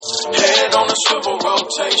Head on a swivel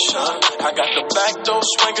rotation. I got the back door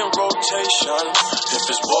swinging rotation. If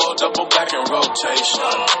it's wall, double back in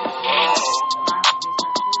rotation.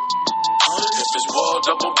 If it's wall,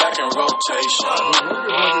 double back in rotation.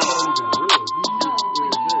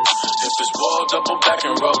 If it's wall, double back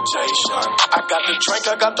in rotation. I got the drink,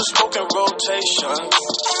 I got the smoke in rotation.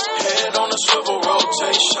 Head on a swivel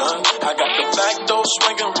rotation. I got the back door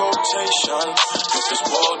swinging rotation. If it's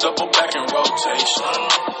wall, double back in rotation.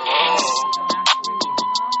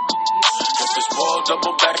 If it's wall,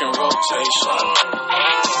 double back in rotation.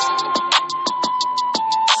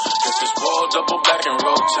 If it's wall, double back in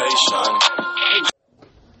rotation.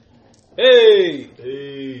 Hey!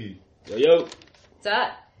 Hey. Yo. What's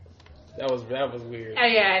up? That was weird. Oh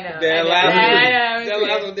yeah, I know. That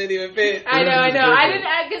last one didn't even fit. I know. Because I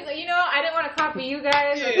didn't want to copy you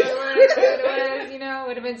guys. I thought it was,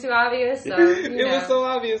 would have been too obvious. So it was so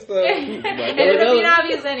obvious though. It would have been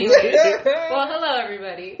obvious anyway. Well, hello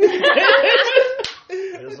everybody.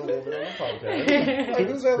 There's a woman on the podcast.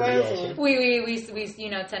 Who's that last one? We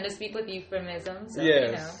tend to speak with euphemisms. So,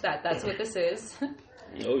 yes. That's what this is.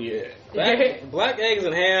 Oh yeah. Black Eggs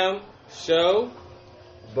and Ham show.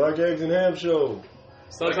 Black Eggs and Ham show.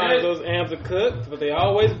 Sometimes those hams are cooked, but they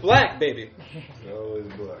always black, baby. Always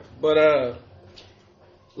black. But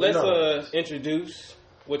let's introduce,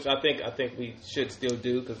 which I think we should still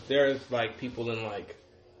do, because there's like people in like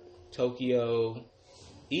Tokyo,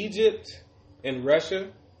 Egypt, and Russia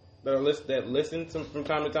that listen from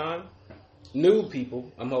time to time. New people,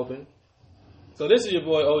 I'm hoping. So this is your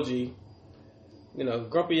boy OG.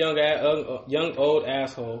 Grumpy young old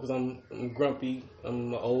asshole, because I'm grumpy.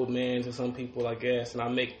 I'm an old man to some people, I guess, and I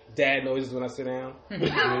make dad noises when I sit down.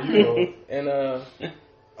 And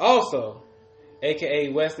also, AKA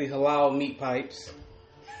Wesley Halal Meat Pipes.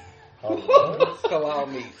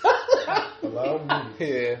 Halal meat. Halal meat.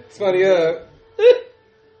 Yeah, it's funny.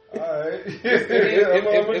 Alright.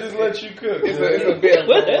 I'm gonna just let you cook. It's a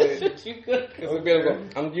bit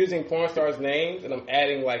of I'm using porn stars' names and I'm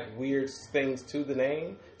adding like weird things to the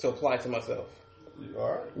name to apply to myself.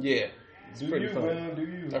 Alright. Yeah. It's pretty fun. Man, do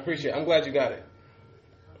you? I appreciate it. I'm glad you got it.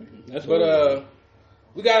 But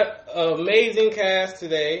we got an amazing cast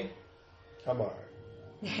today. I'm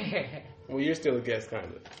alright. Well, you're still a guest, kind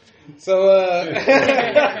of. So,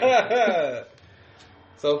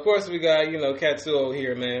 so of course we got Katsuo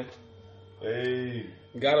here, man. Hey.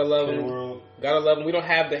 Gotta love him. World. Gotta love him. We don't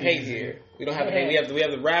have the hate here. We don't have the hate. We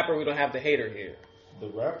have the rapper. We don't have the hater here. The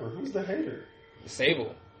rapper? Who's the hater?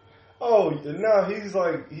 Sable. Oh no, he's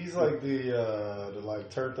like the like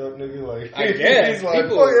turned up nigga. Like I guess he's like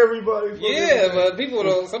people, fuck everybody. But people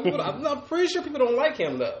don't. Some people. I'm not pretty sure people don't like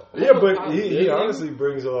him though. Yeah, but he honestly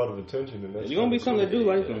brings a lot of attention, and that's you're gonna be something to do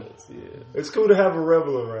like him. Yeah, it's cool to have a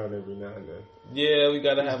rebel around every now and then. Yeah, we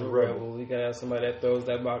gotta have a rebel. We gotta have somebody that throws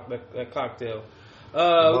that cocktail. We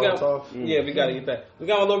gotta get that. We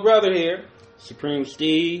got my little brother here, Supreme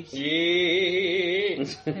Steve. Yeah,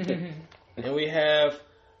 and we have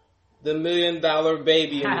the $1 million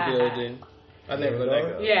baby in the building. I never let that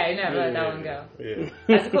go. Yeah, you never let that one go. Yeah.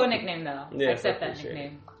 That's a cool nickname though. Yeah, accept that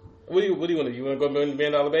nickname. What do you want to do? You want to go $1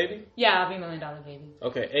 million baby? Yeah, I'll be $1 million baby.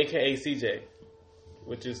 Okay, AKA CJ,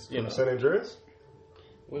 which is From San Andreas.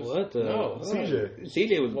 What the? No,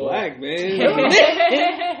 CJ was black, man.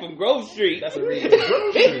 From Grove Street. That's a reason.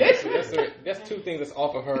 That's two things that's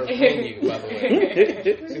off of her menu, by the way.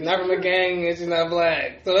 She's not from a gang and she's not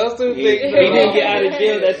black. So those two things. He didn't get out of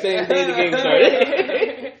jail that same day the game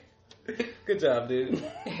started. Good job, dude.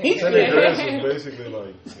 San Andreas is basically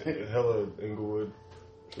like hella Inglewood.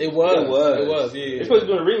 It was. Yeah. It's supposed to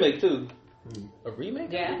be doing a remake too. A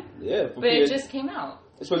remake? Yeah. Yeah. But it just came out.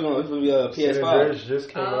 It's supposed to be PS5. San Andreas just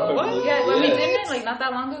came out. What? Yeah, when we did it, like not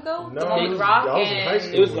that long ago. No, the one with Rock I was in high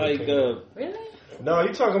school. It was like really? No,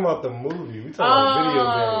 you talking about the movie. We talking about video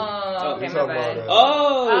game. Oh, okay, my bad.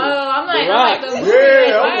 I'm like the movie.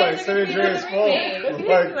 Yeah, I'm like San Andreas fault.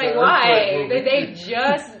 Like why? They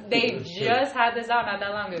just had this out not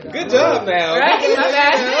that long ago. Good job now. Right? My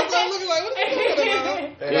bad. I'm looking like, what are you talking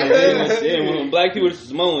about? Yeah, when black people were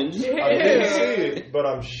Samoans. I didn't see it, but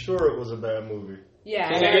I'm sure it was a bad movie.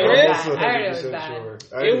 Yeah, I heard it was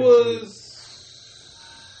bad. It was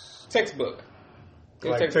textbook.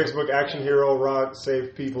 Like textbook action hero, Rock,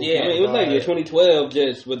 save people. Yeah, it was like 2012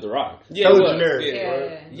 just with The Rock. Yeah, it was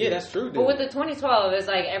generic. Yeah, that's true. Dude. But with the 2012, it's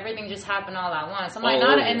like everything just happened all at once. I'm like,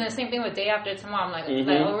 and the same thing with Day After Tomorrow. I'm like,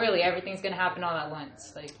 oh really? Everything's gonna happen all at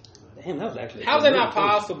once? Like, damn, that was actually. How's that not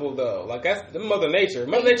possible though? Like that's the Mother Nature.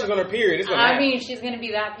 Mother Nature's gonna appear. It's gonna happen. I mean, she's gonna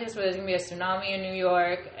be that pissed. Where there's gonna be a tsunami in New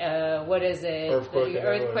York. What is it? Earthquake.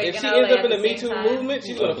 If she ends up in the Me Too movement,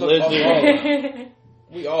 she's gonna fuck all.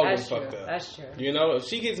 We all get That's true. fucked up. That's true. You know, if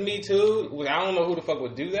she gets Me Too, I don't know who the fuck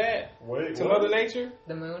would do that Wait, to what? Mother Nature.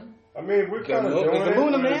 The moon. I mean, we're kind of moon- doing is the it, moon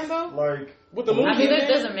a but man, it's though? Like, With the moon, I mean, man?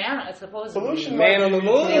 there's a man. It's supposed to be. pollution Man might on the be-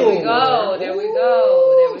 moon. There we go. There we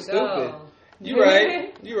go. There we Stupid. go. You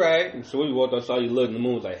right. You right. So we walked outside, you looked, and the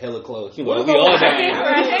moon was like hella close. You What know, if we I- all died.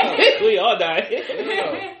 Right. We all died.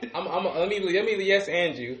 Let me yes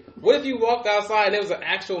and you. What if you walked outside and there was an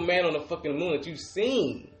actual man on the fucking moon that you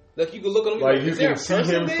seen? Like you could look on him Like, like, you is there can a see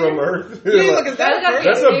person him there? from Earth. Yeah, Like, look, is that a person?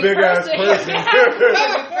 that's a big ass person.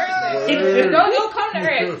 Don't come to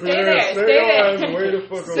Earth. Stay there. Stay your ass there. way the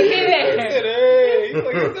fuck over Stay there. Hey, he's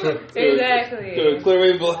like, what's up? Exactly. Clear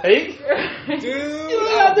Rainbow Lake. Dude,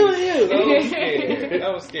 What y'all doing here?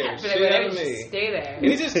 That was scary. Like, Shit out of just me. stay there. And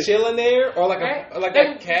he's just chilling there, or like Right? like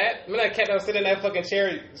that cat. Remember that cat that was sitting in that fucking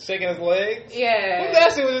chair shaking his legs? Yeah.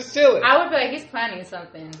 That shit was just chilling. I would be like, he's planning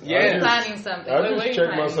something. Yeah. He's planning something. I What are just you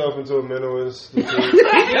checked planning? myself into a mental institute.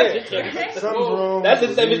 Yeah. Something's wrong. That's the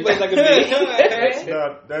with safest me. place I could That's be.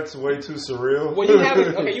 not. That's way too surreal. Well, you have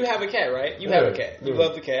you have a cat, right? You have a cat. You Yeah.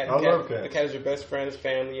 love the cat. I The cat- love cats. The cat is your best friend, his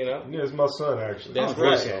family, you know. Yeah, it's my son actually. That's Oh,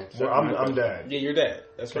 right. so, well, I'm dad. Yeah, your dad.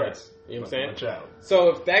 That's right. That's You know what I'm my saying? child. So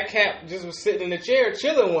if that cat just was sitting in the chair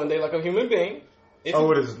chilling one day like a human being, if Oh,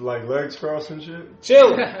 with his like legs crossed and shit.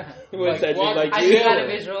 chilling, What's that, just walk- like I you? just got a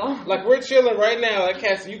visual. like we're chilling right now. That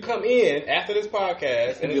cat, you come in after this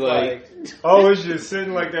podcast and Be it's like- like Oh, it's just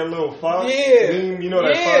sitting like that little fox. Yeah. Meme, you know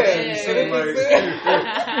that Yeah. fox meme sitting like.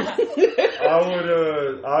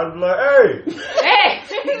 I'd be like, hey, Hey!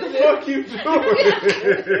 fuck you doing?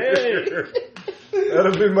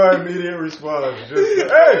 That'll be my immediate response.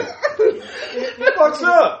 Just, hey, fuck's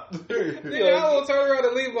up? nigga, I will turn around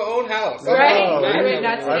and leave my own house. Right. No, Right,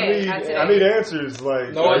 not today, not today. I need answers. Like,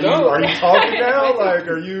 No, I are don't. Are you talking now? Like,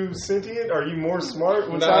 are you sentient? Are you more smart?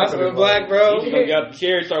 What's Nah, that's happening? what black, bro. You get out the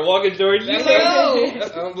chair and start walking towards you. That's like,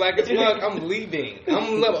 I'm black as fuck. I'm leaving.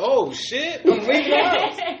 I'm like, oh shit, I'm leaving the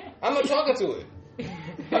house. I'm not talking to it.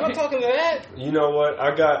 I'm not talking to that. You know what?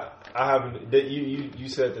 I haven't. That you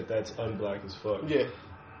said that's unblack as fuck. Yeah.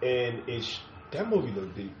 And that movie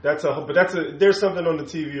looked deep. There's something on the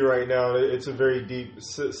TV right now. It's a very deep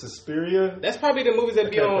Suspiria. That's probably the movies that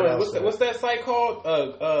be I can't on. pronounce that. What's that site called?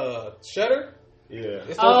 Shudder. Yeah. It's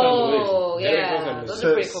those Oh, kind of movies. yeah. Those kind of movies. Those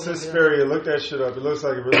are pretty cool movies. Suspiria. Look that shit up. It looks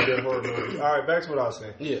like a really good horror movie. All right, back to what I was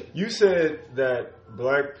saying. Yeah. You said that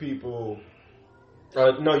black people.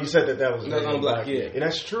 No, you said that was That's very unblack, yeah. and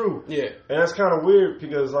that's true. Yeah. And that's kind of weird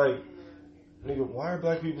because, like, nigga, why are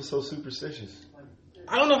black people so superstitious?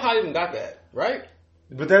 I don't know how I even got that, right?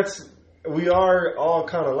 But we are all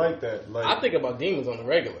kind of like that. Like, I think about demons on the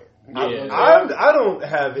regular. I don't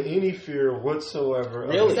have any fear whatsoever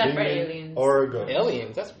Really? of a Except for demon aliens. or a ghost.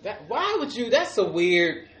 Aliens. Why would you? That's so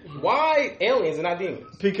weird. Why aliens and not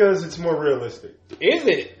demons? Because it's more realistic. Is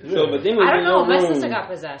it? So, but then we I don't know. My room. sister got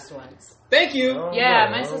possessed once. Thank you. Oh, Yeah,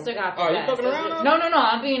 no. my sister got Oh, possessed. you fucking around No,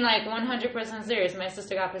 I'm being like 100% serious. My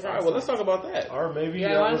sister got possessed. All right. Well, let's talk about that. Or maybe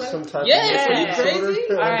Yeah, that why was is some that? type Yes, of are you disorder, crazy?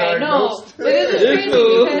 All right, no, undiagnosed. but this is crazy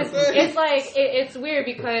cool. because it's like it's weird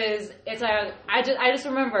because it's like I just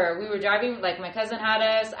remember we were driving, like my cousin had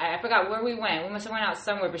us. I forgot where we went. We must have went out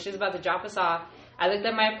somewhere, but she was about to drop us off. I looked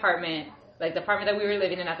at my apartment, like the apartment that we were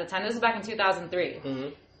living in at the time. This was back in 2003. Mm-hmm.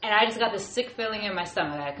 And I just got this sick feeling in my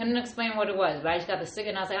stomach. I couldn't explain what it was, but I just got this sick,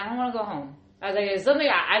 and I was like, I don't want to go home. I was like, it's something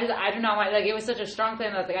I do not want. Like, it was such a strong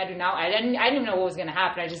feeling. I was like, I didn't even know what was gonna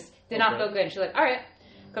happen. I just did not feel good. And she's like, all right,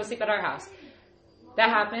 come sleep at our house. That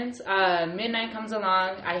happens. Midnight comes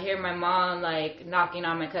along. I hear my mom like knocking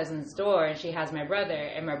on my cousin's door, and she has my brother,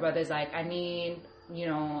 and my brother's like, I need,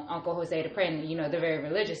 Uncle Jose to pray. And, they're very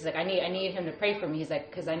religious. He's like, I need him to pray for me. He's like,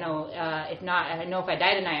 because I know if I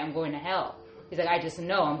die tonight, I'm going to hell. He's like, I just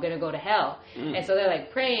know I'm going to go to hell. And so they're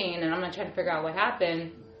like praying, and I'm not trying to figure out what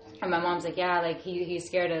happened. And my mom's like, yeah, like he's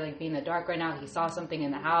scared of like being in the dark right now. He saw something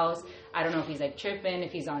in the house. I don't know if he's like tripping,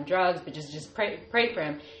 if he's on drugs, but just pray for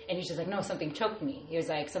him. And he's just like, no, something choked me. He was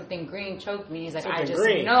like, something green choked me. He's like, Something I just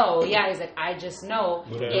green. know. Yeah, he's like, I just know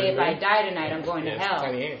Was that if I green? die tonight, I'm going to Yeah, hell.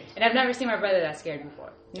 tiny hands. And I've never seen my brother that scared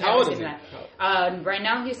before. How old is he? Right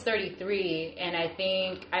now he's 33, and I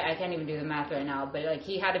think I can't even do the math right now, but like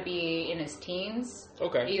he had to be in his teens.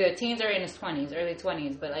 Okay. Either teens or in his 20s, early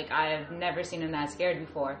 20s, but like I've never seen him that scared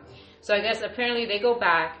before. So I guess apparently they go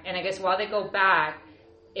back, and I guess while they go back,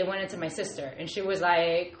 it went into my sister, and she was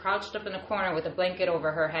like crouched up in the corner with a blanket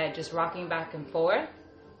over her head, just rocking back and forth,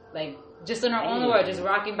 like just in her own world, just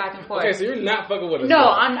rocking back and forth. Okay, so you're not fucking with us. No,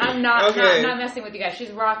 I'm not, Okay. not messing with you guys.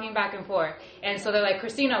 She's rocking back and forth, and so they're like,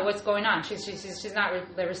 Christina, what's going on? She's not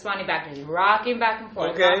responding back. She's rocking back and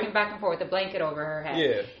forth, Okay. rocking back and forth with the blanket over her head.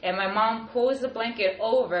 Yeah. And my mom pulls the blanket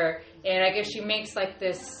over, and I guess she makes like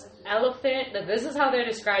this elephant. This is how they're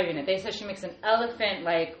describing it. They said she makes an elephant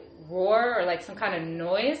like roar or like some kind of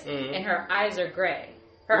noise, and her eyes are gray.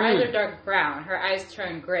 Her eyes are dark brown. Her eyes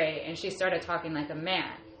turn gray, and she started talking like a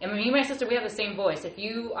man. And me and my sister, we have the same voice. If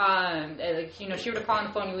you, she were to call on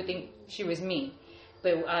the phone, you would think she was me.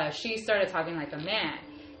 But she started talking like a man.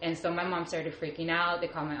 And so my mom started freaking out. They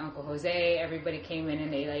called my Uncle Jose. Everybody came in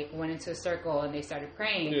and they like went into a circle and they started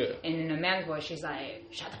praying. Yeah. And in a man's voice, she's like,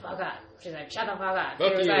 "Shut the fuck up." She's like, "Shut the fuck up."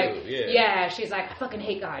 Fuck It was you. like, Yeah. She's like, "I fucking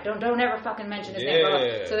hate God. Don't ever fucking mention his name." Blah, blah.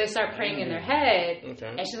 Yeah. So they start praying in their head. Okay.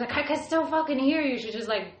 And she's like, "I can still fucking hear you." She's just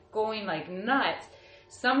like going like nuts.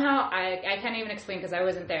 Somehow, I can't even explain because I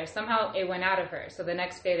wasn't there. Somehow it went out of her. So the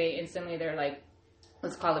next day, they're like,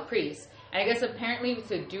 let's call a priest. And I guess apparently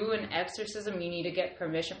to do an exorcism, you need to get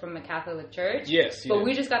permission from the Catholic Church. Yes. But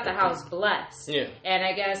we just got the house blessed. Yeah. And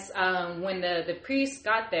I guess when the priest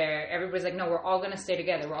got there, everybody's like, no, we're all going to stay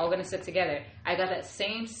together. We're all going to sit together. I got that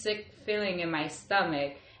same sick feeling in my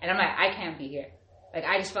stomach. And I'm like, I can't be here. Like,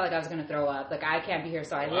 I just felt like I was going to throw up. Like, I can't be here.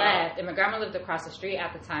 So I left. And my grandma lived across the street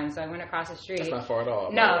at the time. So I went across the street. That's not far at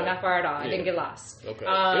all. No, not far at all. I didn't get lost. Okay.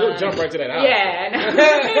 It'll jump right to that house.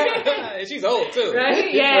 Yeah. And she's old, too. Right?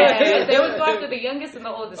 Yeah. They would go after the youngest and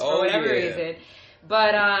the oldest for whatever reason.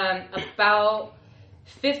 But about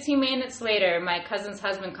 15 minutes later, my cousin's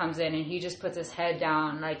husband comes in and he just puts his head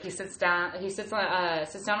down. Like, he sits down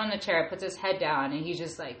on the chair, puts his head down, and he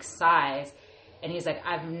just, like, sighs. And he's like,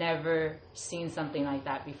 I've never seen something like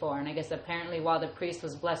that before. And I guess apparently while the priest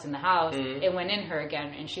was blessing the house, it went in her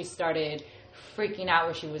again. And she started freaking out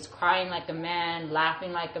where she was crying like a man,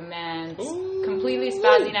 laughing like a man, completely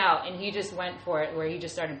spazzing out. And he just went for it where he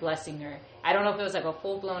just started blessing her. I don't know if it was like a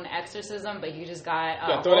full-blown exorcism, but he just got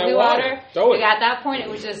holy water. Throw it. Like, at that point, it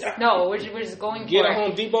was just, no, we're just going Get for a it.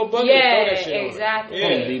 Home Depot bucket Yeah, and throw that shit exactly.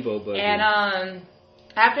 on. Home Depot bucket. And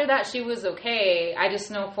after that, she was okay. I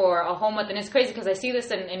just know for a whole month, and it's crazy because I see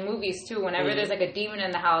this in movies too. Whenever there's like a demon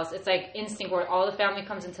in the house, it's like instinct where all the family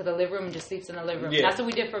comes into the living room and just sleeps in the living room. Yeah. That's what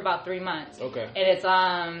we did for about 3 months. Okay. And it's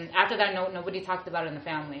after that, nobody talked about it in the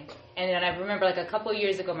family. And then I remember like a couple of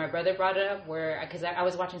years ago, my brother brought it up because I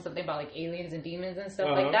was watching something about like aliens and demons and stuff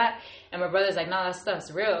like that. And my brother's like, no, that stuff's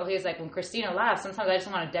real. He's like, when Christina laughs, sometimes I just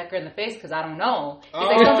want to deck her in the face because I don't know. He's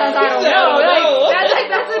like, sometimes I don't know.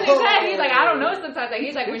 That's in his head. He's like, I don't know sometimes. Like,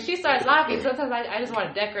 he's like, when she starts laughing, sometimes I just want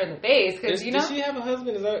to deck her in the face because, you know. Did she have a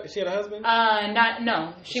husband? She had a husband?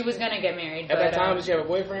 No. She was going to get married. At that time, did she have a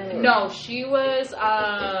boyfriend? Or? No, she was,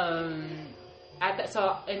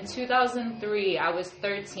 so in 2003, I was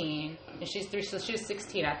 13, and she's 3, so she was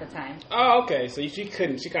 16 at the time. Oh, okay. So she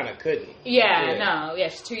kind of couldn't. Yeah,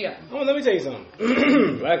 she's too young. Oh, let me tell you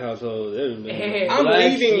something. Black household. I'm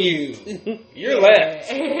leaving you. You're left.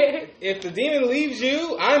 If the demon leaves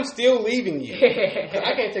you, I'm still leaving you.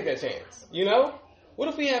 I can't take that chance. You know? What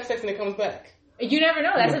if we have sex and it comes back? You never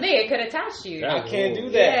know. That's the thing. It could attach you. I can't do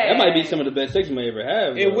that. Yeah. That might be some of the best sex you may ever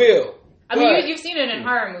have. It will. I mean, you've seen it in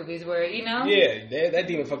horror movies where, you know? Yeah, that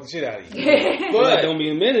demon fucked the shit out of you. But But don't be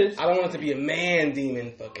a menace. I don't want it to be a man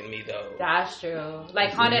demon fucking me, though. That's true.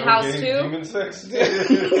 Like Haunted House 2. Demon sex. Yeah.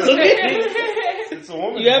 It's a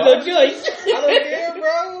woman. You have no choice. I don't care,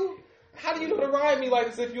 bro. How do you know to ride me like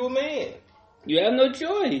this if you're a man? You have no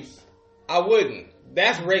choice. I wouldn't.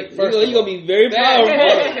 That's rape, first You're of gonna all. be very That's powerful.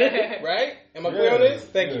 rape, right? Am I clear on this?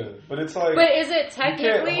 Thank you. But it's like. But is it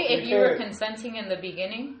technically, you if you were can't- consenting in the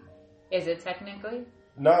beginning, is it technically?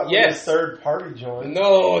 Not when Yes. the third party joins.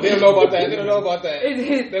 No, they don't know about that. They don't know about that.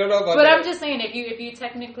 They don't know about But that. I'm just saying, if you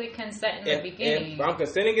technically consent in the beginning, If I'm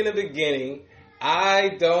consenting in the beginning,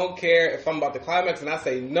 I don't care if I'm about to climax and I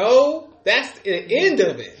say no. That's the end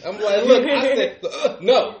of it. I'm like, look, I said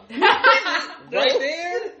no. Right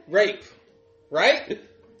there, rape. Right?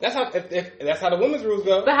 That's how. If that's how the women's rules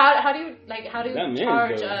go. but how do you That man,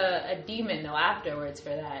 charge though. a demon though afterwards for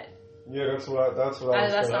that? Yeah, that's what I was That's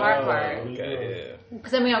the saying. hard part. Okay, yeah.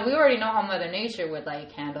 Because I mean, we already know how Mother Nature would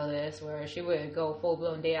like handle this, where she would go full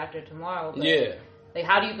blown day after tomorrow. But, Yeah. Like,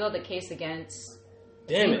 how do you build a case against?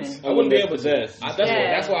 Damn it. demons? I wouldn't be able to. possess.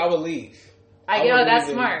 That's why I would leave. I get, wouldn't that's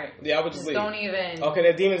even- smart. Yeah, I would just leave. Don't even. Okay,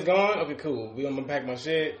 that demon's gone. Okay, cool. I'm gonna pack my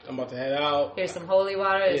shit. I'm about to head out. Here's some holy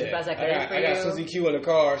water. It's the Yeah. best I can do for I got you. Susie Q in the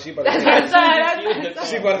car. She about to That's right.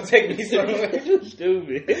 she about to take me somewhere.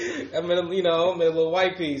 Stupid. I made a little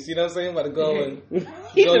white piece. You know what I'm saying? About to go and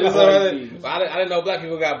He's go a do white something. piece. I didn't know black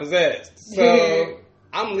people got possessed, so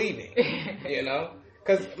I'm leaving. You know,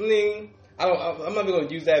 Because, I mean, I'm not going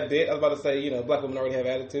to use that bit. I was about to say, you know, black women already have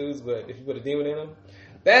attitudes, but if you put a demon in them,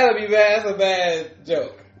 that'll be bad. That's a bad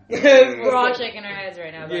joke. We're all shaking our heads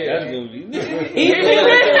right now. Yeah, That's gonna be.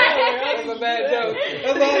 that's a bad joke.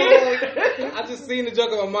 That's all. Like, I just seen the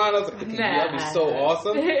joke in my mind. I was like, that'd be so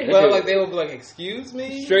awesome. But like, they would be like, "Excuse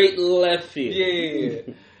me." Straight left field.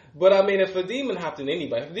 Yeah. But I mean, if a demon hopped in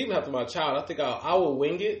anybody, if a demon hopped in my child, I think I will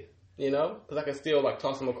wing it. You know, because I can still like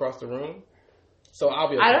toss them across the room. So I'll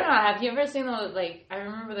be. Okay. I don't know. Have you ever seen those? Like, I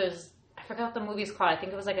remember there's. I forgot what the movie's called. I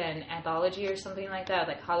think it was like an anthology or something like that,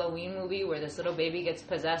 like Halloween movie where this little baby gets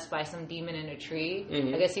possessed by some demon in a tree.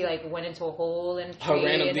 Mm-hmm. I guess he like went into a hole in a tree. A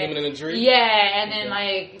random demon in a tree? Yeah, and then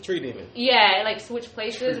like... Tree demon. Yeah, like switched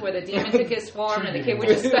places where the demon took his form and the kid was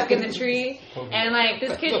just stuck in the tree. And like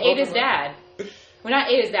this kid ate his dad. Well, not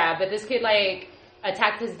ate his dad, but this kid like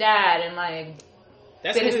attacked his dad and like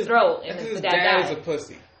bit his throat and his dad died. Is a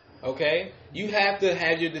pussy, okay? You have to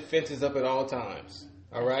have your defenses up at all times.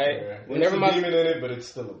 All right. Yeah. Whenever my demon in it, but it's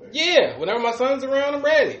still a baby. Yeah. Whenever my son's around, I'm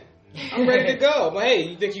ready. I'm ready to go. I'm like, hey,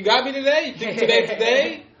 you think you got me today? You think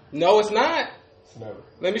today? No, it's not. It's never.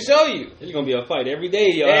 Let me show you. It's gonna be a fight every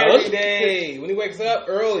day, y'all. Every day. When he wakes up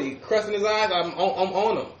early, crusting his eyes, I'm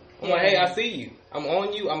on him. I'm like, hey, I see you. I'm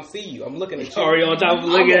on you. I'm see you. I'm looking at you. Already on top of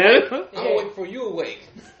looking at him. I'm awake before you awake.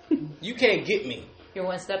 You can't get me. You're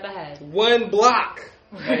one step ahead. One block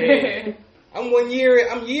ahead. I'm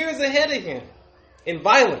years ahead of him. In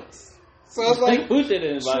violence. So it's like,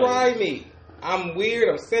 try me. I'm weird.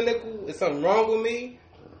 I'm cynical. There's something wrong with me.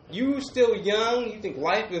 You still young. You think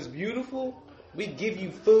life is beautiful. We give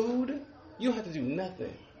you food. You don't have to do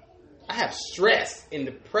nothing. I have stress and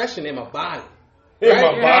depression in my body. In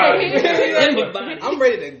my body. I'm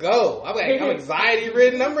ready to go. I'm anxiety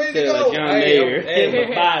ridden. I'm ready to go. John Mayer. In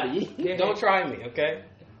my body. Don't try me, okay?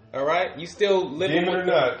 All right? You still living demon or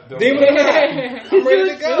not. Demon or not. I'm ready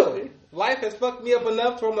to go. Life has fucked me up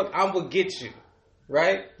enough to where I'm like, I'm gonna get you.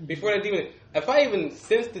 Right? Before that demon. If I even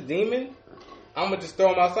sense the demon, I'm gonna just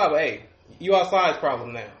throw him outside. But hey, you outside's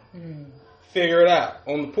problem now. Figure it out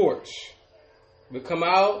on the porch. We'll come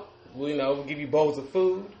out, we'll give you bowls of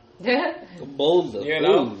food. Bowls of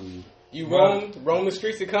food. You roam the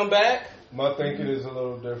streets and come back. My thinking is a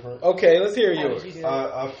little different. Okay, let's hear yours.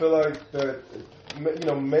 I feel like that,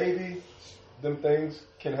 maybe them things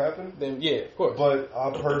can happen. Then yeah, of course. But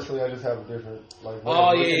I just have a different way of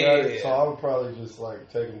looking at it. So I would probably just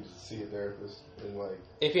like take him to see a therapist and like.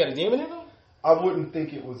 If he had a demon in him, I wouldn't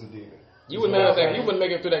think it was a demon. You wouldn't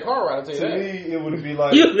make it through that car ride. I'll tell you to that. me, it would be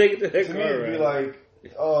like. You make it through that to car me, it'd be like,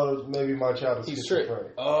 oh, maybe my child is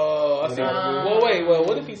schizophrenic. Oh, I see. Well, wait. Well,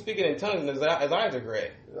 what if he's speaking in tongues and his eyes are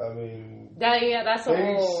gray? I mean, that's a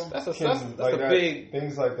whole. That's a big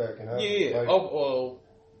things like that can happen. Yeah. Like,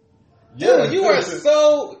 yeah. Dude, you are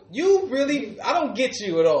so. You really. I don't get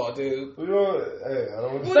you at all, dude. Hey, I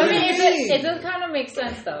don't. But I mean, it does kind of make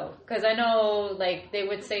sense though, because I know like they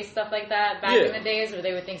would say stuff like that back in the days where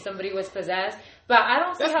they would think somebody was possessed. But I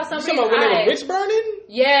don't see how somebody's when they were witch burning?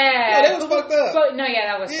 Yeah. No, that was fucked up. But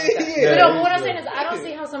that was fucked up. Yeah. But what I'm saying is I don't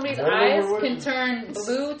see how somebody's eyes can turn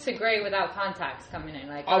blue to gray without contacts coming in.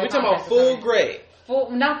 Like, we're talking about full gray.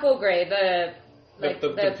 Not full gray. The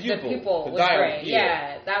pupil was gray.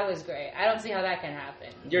 Yeah, that was gray. I don't see how that can happen.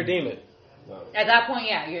 You're a demon. No. At that point,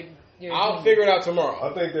 you're I'll figure it out tomorrow.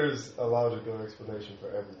 I think there's a logical explanation for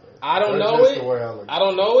everything. I don't know it. I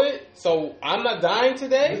don't know it. So I'm not dying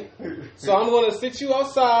today. So I'm going to sit you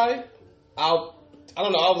outside. I'll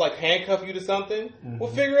like handcuff you to something. Mm-hmm.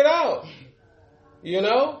 We'll figure it out.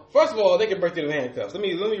 First of all, they can break through the handcuffs. Let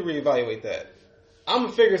me reevaluate that. I'm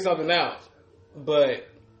gonna figure something out, but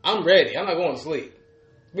I'm ready. I'm not going to sleep.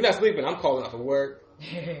 We're not sleeping. I'm calling out for work.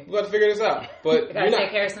 We got to figure this out. But we gotta take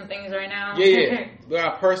care of some things right now. Yeah. We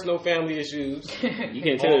got personal family issues. You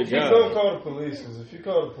can't tell the job. Don't call the police, because if you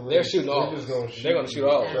call the police, they're shooting off. They're gonna shoot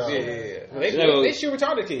off. Yeah. They shoot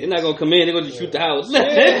retarded kids. They're not gonna come in. They're gonna just shoot the house.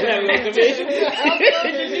 They're not gonna come in.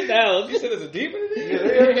 Shoot the house. You said there's a demon in there?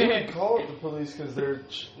 Yeah, they actually called the police because their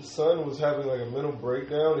son was having like a mental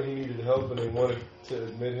breakdown and he needed help, and they wanted to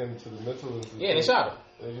admit him to the mental institute. Yeah, and they shot him.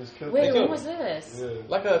 They just killed him. him. When was this? Yeah.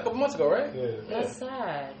 Like a couple months ago, right? Yeah. That's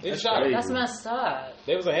sad. They shot him. That's messed up.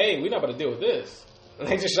 They was like, hey, we're not about to deal with this. And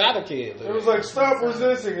they just shot a kid. It was like, stop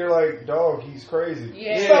resisting. You're like, dog, he's crazy.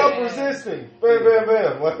 Yeah. Stop resisting. Bam, bam,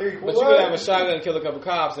 bam. Like, but you could have a shotgun and kill a couple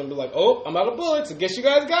cops and be like, oh, I'm out of bullets. I guess you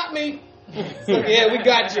guys got me. Yeah, we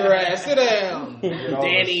got your ass. Sit down.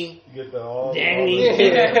 Danny. You get the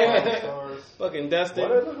Danny. Fucking Dustin. Why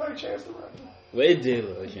did it look like Chance the Rapper? Well, it did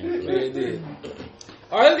look like Chance the Rapper. It did.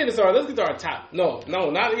 All right, let's get this started. Let's get to our top. No,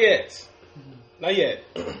 not yet. Not yet.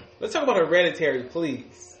 Let's talk about Hereditary,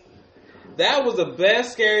 please. That was the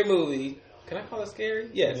best scary movie. Can I call it scary?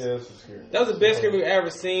 Yes. Yeah, this is scary. That was the best scary movie I've ever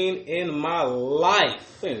seen in my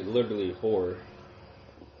life. I think it's literally horror.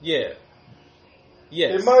 Yeah.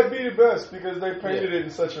 Yes. It might be the best because they painted it in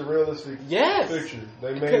such a realistic picture.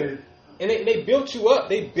 They made it. And they built you up.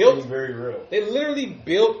 They built very real. They literally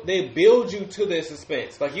build you to their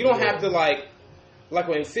suspense. Like you don't have to like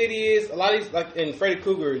when Insidious, a lot of these like in Freddy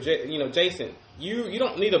Krueger, Jason. You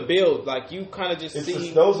don't need a build. Like you kind of just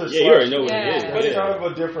see. Those are you already know what it is. But it's kind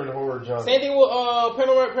of a different horror genre. Same thing with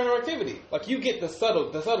Paranormal Activity. Like you get the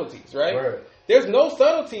subtleties, right? Right. There's no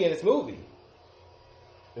subtlety in this movie.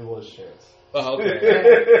 It was Chance. Oh,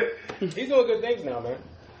 okay. He's doing good things now, man.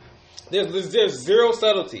 There's zero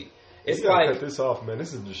subtlety. It's like cut this off, man.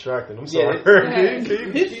 This is distracting. I'm sorry.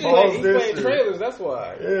 He's playing trailers. That's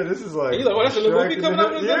why. Yeah, this is like. He's like, that's a new movie coming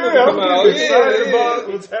out. I'm excited about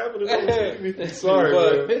what's happening on TV. Sorry,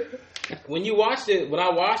 man. When I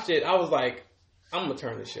watched it, I was like, I'm gonna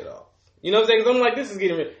turn this shit off. You know what I'm saying? Because I'm like, this is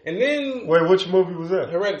getting real. And then wait, which movie was that?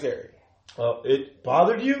 Hereditary. It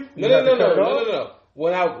bothered you? No.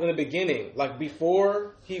 In the beginning, like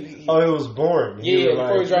before he oh, it was boring. Yeah,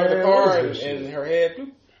 before he drove the car and her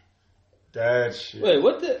head. That shit. Wait,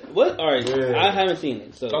 what? All right, I haven't seen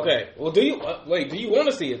it. So okay. Well, do you want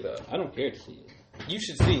to see it though? I don't care to see it. You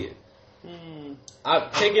should see it. I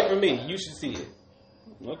take it from me. You should see it.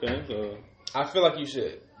 Okay, so I feel like you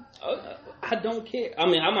should. I don't care. I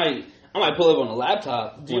mean, I might pull it up on the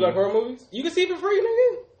laptop. Do you like horror movies? You can see it for free,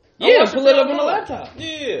 nigga. Yeah, pull it up on the laptop.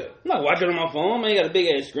 Yeah. I'm not watching it on my phone. I ain't got a big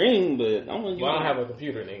ass screen, but I want you. Well, I don't have a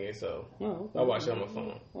computer, nigga, so okay. I watch it on my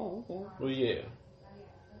phone. Oh, okay. Well, yeah.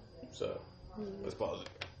 So let's pause it.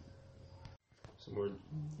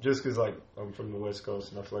 Just because like I'm from the West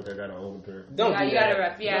Coast and I feel like I gotta own a pair. You gotta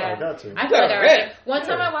rep. Yeah, no, I got to. I feel like I rep. One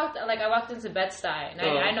time I walked into Bed-Stuy, and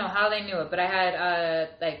I know how they knew it, but I had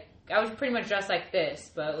I was pretty much dressed like this,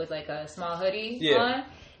 but with like a small hoodie on.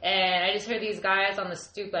 And I just heard these guys on the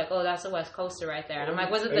stoop like, oh, that's a West Coaster right there. And I'm like,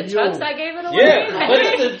 was it the Chucks that gave it away? Yeah. What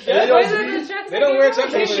is the Chucks? They don't wear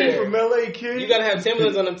Chucks over there. From LA, kid. You gotta have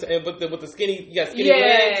Timberlands on them, with the skinny, you got skinny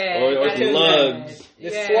legs. Or the lugs.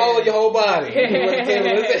 Just swallow your whole body.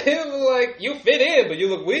 It was like, you fit in, but you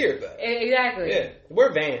look weird though. Exactly. Yeah.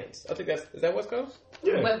 Wear Vans. I think is that West Coast?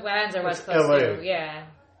 Yeah. Vans are West Coast LA. too. Yeah.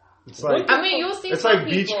 It's like, I mean, you'll see it's some like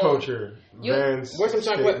beach people, culture. Vans. Where's some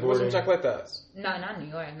chocolatas? No, not New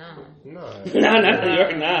York, no. No, not New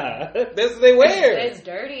York, nah. That's what they wear. It's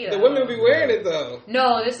dirty, though. The women be wearing it, though.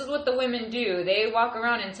 No, this is what the women do. They walk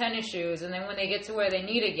around in tennis shoes, and then when they get to where they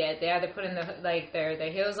need to get, they either put in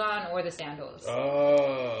their heels on or the sandals.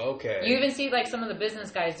 Oh, okay. You even see, like, some of the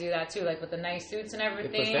business guys do that, too, like, with the nice suits and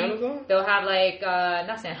everything. They put sandals on? They'll have, like,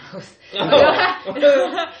 not sandals.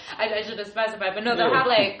 I should have specified, but no, they'll have,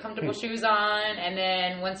 like, comfortable shoes on, and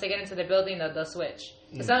then once they get into the building, they'll switch.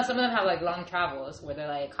 Some of them have like long travels where they're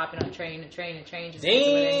like hopping on train to train. Just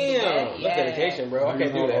Damn, that's dedication, bro. I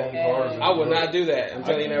can't do that. I would not do that. I'm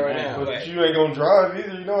telling you that right now. But you ain't gonna drive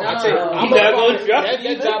either, you know. I'm not gonna drive.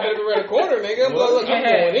 That job better be around the corner, nigga. I'm look, I'm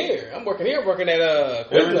going here. I'm working here, working at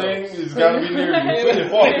everything has got to be near you.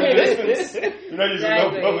 Within walking distance. You're not using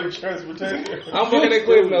no public transportation. I'm working at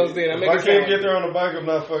Quiznos then. If I can't get there on the bike, I'm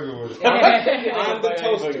not fucking with it. I'm the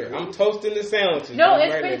toaster. I'm toasting the sandwiches. No,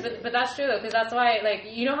 it's crazy, but that's true though, because that's why, like,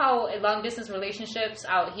 you know how long distance relationships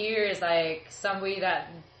out here is like somebody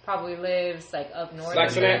that probably lives like up north, like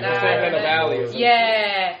Savannah Valley.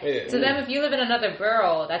 Yeah. To them, if you live in another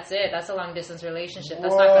borough, that's it. That's a long distance relationship.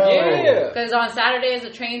 That's not gonna work. Because on Saturdays the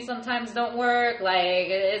trains sometimes don't work. Like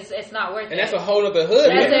it's not worth it. And that's a whole other hood.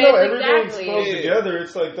 That's even though everything's close together,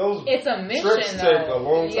 it's like those. It's a mission. Trips take a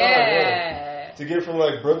long time. Yeah. To get from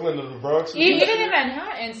like Brooklyn to the Bronx. Even in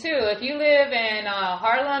Manhattan too. If you live in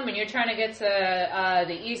Harlem and you're trying to get to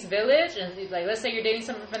the East Village, and like let's say you're dating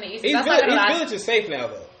someone from the East Village is safe now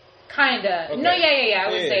though. Kinda. Okay. No, yeah. I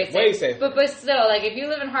would say it's way safe. But still, like if you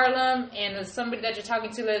live in Harlem and somebody that you're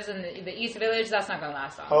talking to lives in the East Village, that's not gonna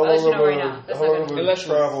last long. How long of a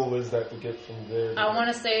travel is that to get from there? I want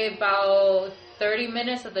to say about 30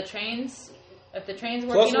 minutes of the trains. If the train's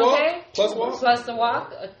working okay, plus the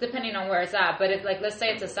walk, depending on where it's at. But if, like, let's say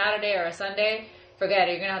it's a Saturday or a Sunday, forget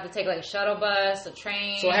it. You're gonna have to take like a shuttle bus, a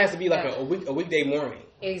train. So it has to be like a weekday morning.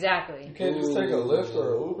 Exactly. You can't just take a Lyft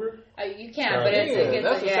or an Uber. You can, but it's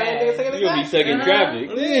that's the same thing. You're gonna be stuck in traffic.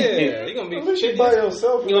 Yeah, you're gonna be At least you 50. by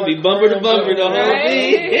yourself. You gonna be bumper to bumper the whole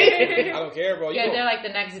Right? I don't care, bro. Yeah, they're like the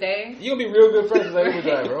next day. You gonna be real good friends with that Uber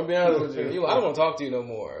driver. I'm gonna be honest with you. I don't want to talk to you no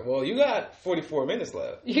more. Well, you got 44 minutes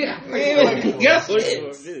left. Yeah. Yes,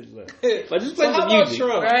 but just play So how some about music.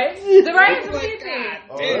 Trump? Right? The right to Like, me thing.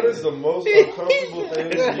 Oh, that is the most uncomfortable thing.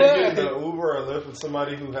 You get in an Uber or Lyft with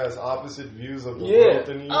somebody who has opposite views of the world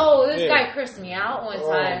than you. Oh, this Yeah. guy cursed me out one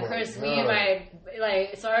time. my Cursed me and God. my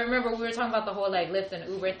so I remember we were talking about the whole like Lyft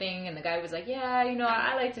and Uber thing, and the guy was like, "Yeah, you know,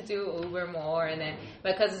 I like to do Uber more." And then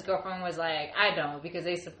my cousin's girlfriend was like, "I don't because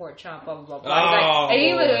they support Trump." Blah blah blah. blah. He's like, and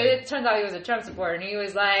he was. It turns out he was a Trump supporter, and he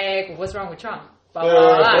was like, "What's wrong with Trump?" Blah,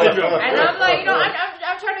 blah, blah. And I'm like, you know,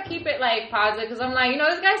 I'm trying to keep it like positive because I'm like, you know,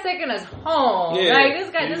 this guy's taking us home. Yeah. Like this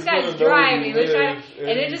He's guy's gonna know driving. where you We're trying live,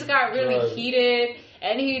 and it just got really drive. heated.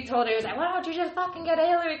 And he told her, he was like, why don't you just fucking get a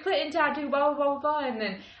Hillary Clinton tattoo, blah, blah, blah, blah. And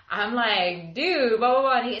then I'm like, dude, blah, blah,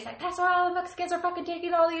 blah. And he's like, that's why all the Mexicans are fucking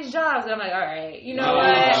taking all these jobs. And I'm like, all right, you know what?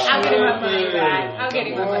 I'll get him my money back. I'll get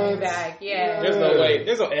him my money back. Yeah. There's no way.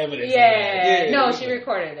 There's no evidence. Yeah. No, Yeah. she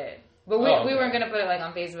recorded it. But we weren't going to put it like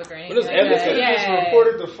on Facebook or anything. there's Like evidence that. that You just Yeah.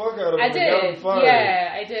 reported the fuck out of him. I and got him did. fired.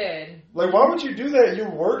 Yeah, I did. Like, why would you do that? You're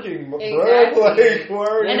working, bro. Exactly. Like, why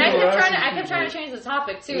are you And I harassing kept trying to people? change the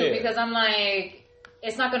topic too Yeah. because I'm like,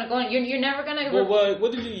 it's not going to go in. You're never going to. Well,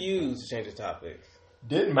 what did you use to change the topic?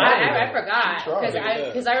 Didn't matter. I forgot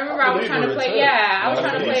because I remember I was trying to play. Too. Yeah, I was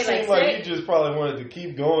trying to He play seemed like. like he just probably wanted to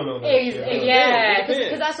keep going on that. shit. Yeah, It depends.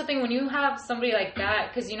 because that's the thing when you have somebody like that.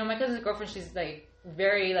 Because you know my cousin's girlfriend, she's like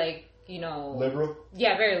very like Liberal.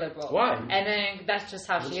 Yeah, very liberal. Why? And then that's just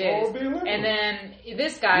how she What's wrong is. with being liberal? And then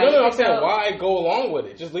this guy. No, I'm so- saying why go along with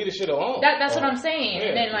it? Just leave the shit alone. That's what I'm saying. Yeah.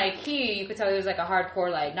 And then like you could tell he was like a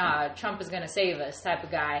hardcore like, nah, Trump is gonna save us type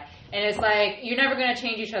of guy. And it's like you're never gonna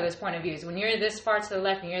change each other's point of views. When you're this far to the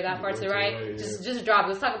left and you're that far to the right, just drop.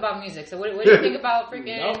 Let's talk about music. So what do you think about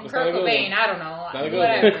freaking Nope, it's Kurt not a good Cobain? one. I don't know. Not a good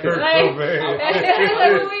Whatever. one. Kurt Like, Cobain.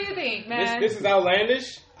 like, what do you think, man? This is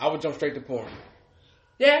outlandish. I would jump straight to porn.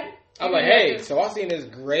 Yeah. I'm like, hey, so I seen this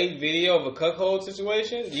great video of a cuckold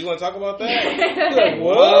situation. Do you want to talk about that? He's like,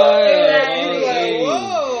 what? He's like,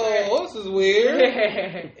 whoa, this is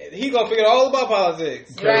weird. He gonna figure out all about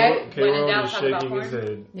politics. Right? When in K-Roll doubt, is talk about shaking porn. his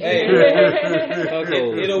head. Hey,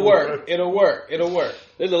 it'll work. It'll work.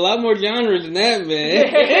 There's a lot more genres than that, man.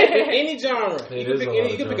 Any genre. It You is can pick a lot any.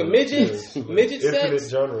 You of can pick a genres. midget, midget Infinite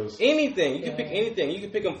sex, genres. anything. You can pick anything. You can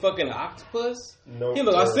pick him fucking an octopus. No. He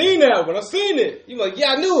like, I seen that one. I seen it. You like,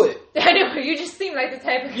 yeah, I knew it. I know, you just seem like the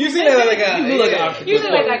type of You seen that other guy? You look like an Yeah. octopus. You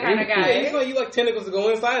look like that kind of Yeah, guy. he's like you like tentacles to go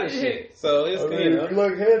inside and shit. So it's I mean, you know. you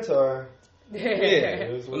like hentai. Yeah.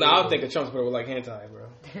 It's No, I don't think a Trump supporter would like hentai, bro.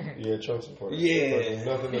 Yeah, Trump supporter. Yeah.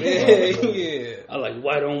 Nothing Yeah. I like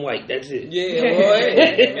white on white. That's it. Yeah, boy.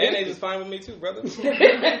 Man, they just fine with me too, brother.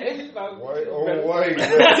 White on white.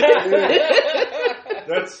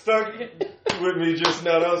 That stuck with me just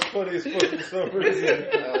now. That was funny as fuck for some reason.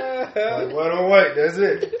 Like, white on white, that's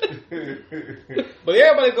it. But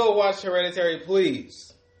everybody go watch Hereditary,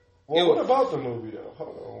 please. Well, what about the movie though?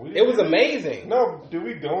 Hold on. It was amazing. No, did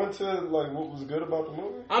we go into like what was good about the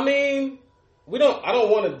movie? I mean, I don't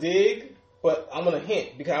want to dig, but I'm gonna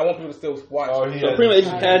hint because I want people to still watch. Oh, it. he So had- pretty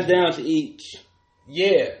much it's passed down to each.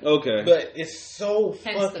 Yeah, Okay. but it's so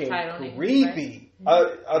Hence the fucking title name, creepy.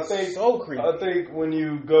 I think So creepy. I think when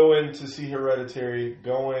you go in to see Hereditary,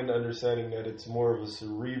 go in understanding that it's more of a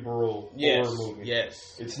cerebral Yes, horror movie.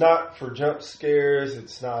 yes. It's not for jump scares.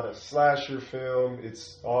 It's not a slasher film.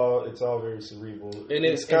 It's all very cerebral. And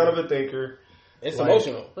it's kind of a thinker. It's Like-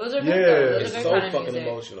 emotional. Those are good Yeah. though. Those It's are good so kind of fucking music.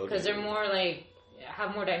 emotional, Because dude. they're more like,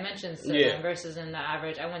 have more dimensions to Yeah. them versus in the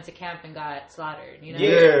average, I went to camp and got slaughtered, you know?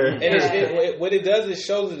 Yeah. And what it does is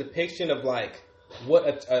shows a depiction of like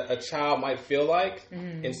what a child might feel like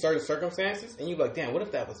in certain circumstances, and you're like, damn, what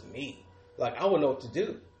if that was me? Like I wouldn't know what to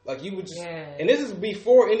do. Like you would just, Yeah. and this is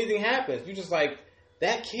before anything happens. You just like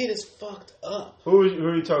that kid is fucked up. Who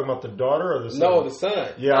are you talking about? The daughter or the son? No, the son.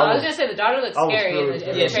 Yeah, I was gonna say the daughter looks I was scary really in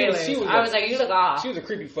scared. the Yeah, trailers. she was I was like, you look off. She was a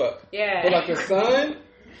creepy fuck. Yeah. But like the son,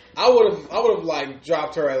 I would have like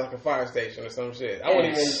dropped her at like a fire station or some shit. I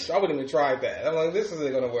wouldn't even tried that. I'm like, this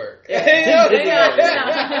isn't gonna work.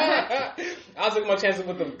 I took my chances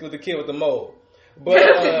with the kid with the mole, but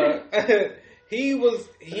I he was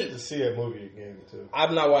need to see that movie again too.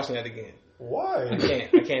 I'm not watching that again. Why? I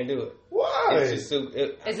can't do it. Why? It's just so,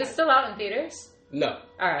 Is this still out in theaters? no.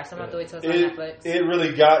 Alright, so I'm gonna have to wait till it's on Netflix. It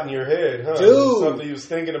really got in your head, huh? Dude. It was something you was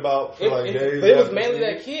thinking about for like days. But it was after mainly seeing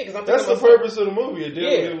that kid because I'm That's thinking the about purpose of the movie. It did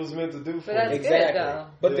what Yeah. it was meant to do for But that's you. good, exactly. though.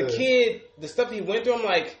 But the Yeah. kid, the stuff he went through, I'm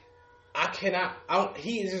like, I cannot.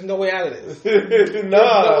 There's no way out of this. Nah, There's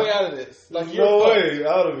no way out of this. Like, there's you're no fucked. way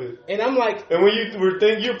out of it. And I'm like, And when you were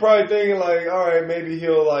thinking, you're probably thinking like, all right, maybe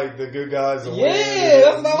he'll like the good guys and win. yeah,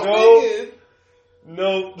 that's what I'm thinking.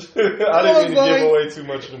 Nope. I didn't mean to give away too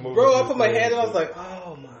much of the movie. Bro, I put my hand and I was like,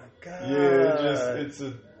 oh my god. yeah, it's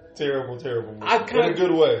a terrible, terrible movie. I In kinda- a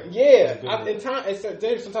good way. Yeah, In a good way.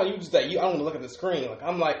 sometimes you just like I don't want to look at the screen. Like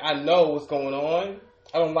I'm like I know what's going on.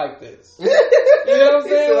 I don't like this. You know what I'm He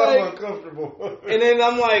saying? said, I'm Like, uncomfortable. and then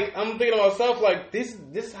I'm thinking to myself like this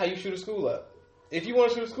is how you shoot a school up. If you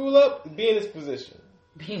want to shoot a school up, be in this position.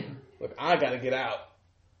 Look, I gotta get out,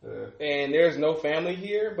 Yeah. and there's no family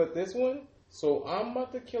here but this one. So I'm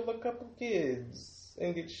about to kill a couple kids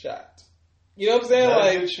and get shot. You know what I'm saying? That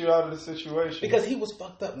like gets you out of the situation. because he was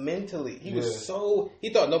fucked up mentally. He Yeah. was he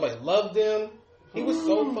thought nobody loved him. He was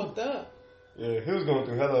so fucked up. Yeah, he was going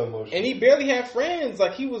through hella emotion. And he barely had friends.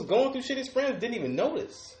 Like, he was going through shit his friends didn't even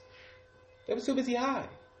notice. They was too busy high.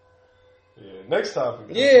 Yeah, next topic.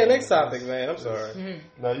 Yeah, next topic, man. I'm sorry.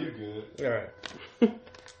 Nah, you good. All right.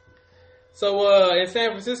 So, in San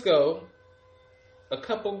Francisco, a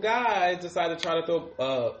couple guys decided to try to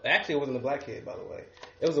throw... actually, it wasn't a black kid, by the way.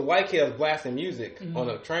 It was a white kid that was blasting music on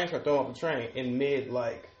a train, trying to throw him off the train in mid,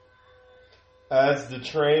 like... As the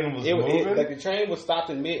train was moving? Like, the train was stopped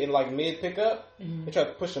in mid pickup. They tried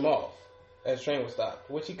to push him off as the train was stopped,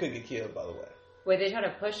 which he could get killed, by the way. Wait, they try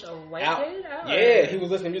to push a white Out. kid out? Yeah, he was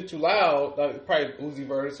listening to music too loud. Like, probably Uzi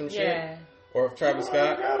Vert or some shit. Yeah. Or Travis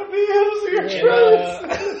Scott. Gotta be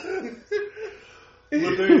Uzi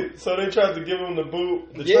And, So they tried to give him the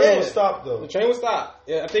boot. The Yeah. train was stopped though. the train was stopped.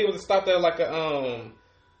 Yeah, I think it was stopped at like a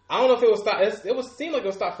I don't know if it was stopped. It seemed like it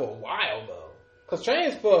was stopped for a while though. Cause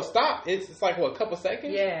trains for a stop, it's like what, a couple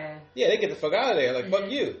seconds. Yeah. Yeah, they get the fuck out of there. Like fuck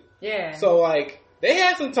you. Yeah. So like they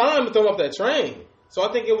had some time to throw off that train. So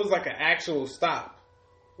I think it was like an actual stop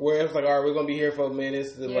where it was like, all right, we're gonna be here for a minute.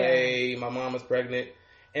 It's delay. My mom is pregnant,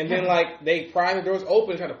 and then like they pry the doors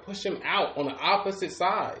open, try to push him out on the opposite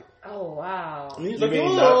side. Oh, wow. And he's You like, mean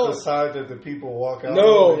 "Oh." not the side that the people walk out?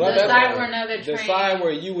 No, on? not The that side where another The train- side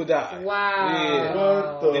where you would die. Wow. Yeah.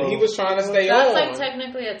 What the? And he was trying to stay That's on. like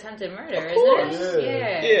technically attempted murder, Of course. isn't it?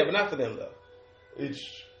 Yeah. Yeah, but not for them though. It's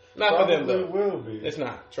Not for them probably though. will be. It's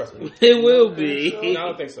not. Trust me. It will be. No, I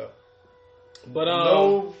don't think so. But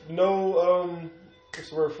no, what's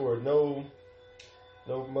the word for it? No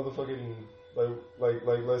motherfucking like.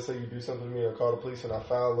 Let's say you do something to me, I call the police and I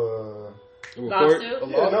file a. Lawsuit?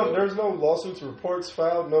 Yeah, no, there's no lawsuits, reports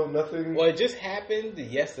filed, no nothing. Well, it just happened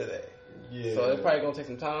yesterday. Yeah. So it's probably gonna take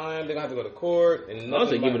some time. They're gonna have to go to court, and I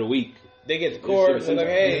nothing say give it a week. They get to court, and they're like,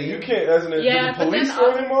 "Hey, you can't." As an Yeah, did but the police then throw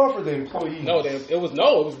also- him off or the employees? No, it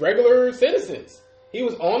was regular citizens. He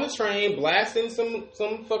was on the train blasting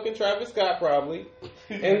some fucking Travis Scott probably,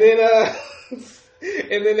 and then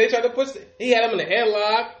and then they tried to push. He had him in a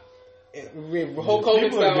headlock, Hulk Hogan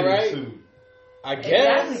People are style, getting right? sued. I Exactly,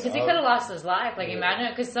 guess. because he could have lost his life. Like, imagine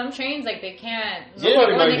it, because some trains, like, they can't,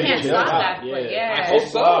 Somebody might they get can't killed. stop that. Yeah. But yeah. I hope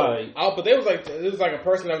so. Right. Oh, but it was like a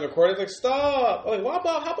person that was recording. Like, stop! Like,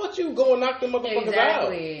 how about you go and knock them motherfuckers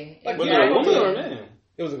out? Exactly. Like, Was yeah, it a woman or a man?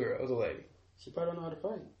 It was a girl. It was a lady. She probably don't know how to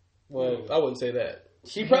fight. Well, I wouldn't say that.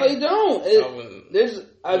 She probably don't. I wouldn't.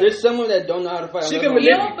 There's someone that don't know how to fight. She I'm can not You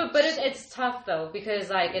gonna- know, but it's tough though, because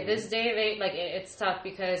like at this day, it's tough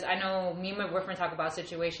because I know me and my boyfriend talk about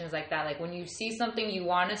situations like that. Like when you see something, you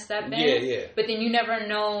want to step in, Yeah. but then you never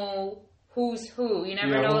know who's who. You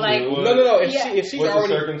never Yeah, know, who like did what. No. If Yeah. she's What's the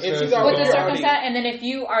already, circumstance? what the Already- circumstance, and then if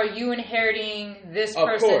you inheriting this Of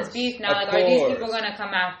person's course. beef now? Of Like, are these course. people gonna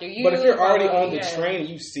come after you? But if you're already on the Yeah. train and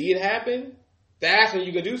you see it happen, that's when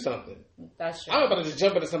you can do something. That's true. I'm not about to just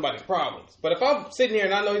jump into somebody's problems. But if I'm sitting here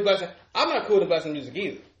and I know he's blasting, I'm not cool to blasting music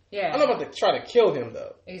either. Yeah. I'm not about to try to kill him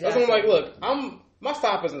though. Exactly. That's why I'm like, look, my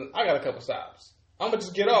stop isn't. I got a couple stops. I'm gonna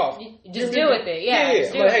just get off. Just deal with it. Yeah. just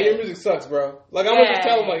I'm deal like, with hey, it. your music sucks, bro. Like I'm gonna just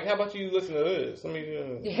Yeah. tell him like, how about you listen to this? Let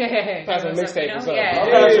me Yeah. pass a You know, mixtape you or know? something. Yeah. I'm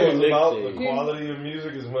Yeah. not sure it was Yeah. about the Yeah. quality of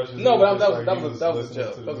music as much as No, it but was that just was like he that was a listening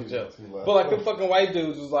joke. to the That was a music joke. too loud. But like the fucking white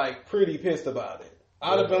dudes was like pretty pissed about it.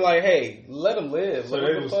 I'd have been like, hey, let him live. So Like,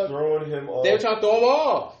 they what was the fuck? throwing him off. They were trying to throw him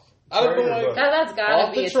off. I'd have been Train or like, what? That's gotta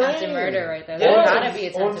Off be the attempted train. murder right there. Yeah. That's gotta be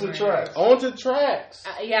attempted onto murder. tracks. onto tracks.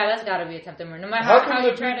 Yeah, that's gotta be attempted murder. No matter How how come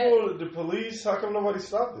you the try to. people, the police, how come nobody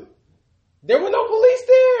stopped it? There were no police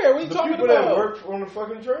there. What are you The talking people about? that work on the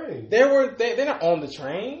fucking train. They're not on the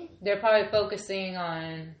train. They're probably focusing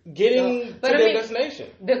on Getting But to I their mean- destination.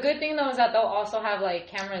 the good thing though is that they'll also have like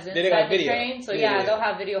cameras They got inside the video. train, so Yeah. they'll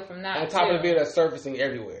have video from that On top too. of the video that's surfacing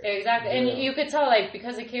everywhere. Exactly, and Yeah. you could tell like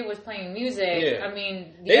because the kid was playing music. Yeah. I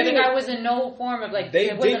mean, They the other didn't- guy was in no form of like They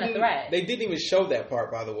it wasn't a didn't. threat. They didn't even show that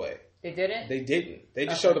part, by the way. They didn't? They didn't. They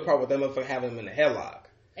just showed the part with that motherfucker having him in the headlock.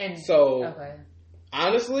 And so,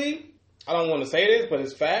 honestly, I don't want to say this, but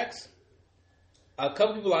it's facts. A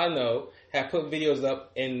couple people I know have put videos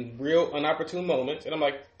up in real inopportune moments, and I'm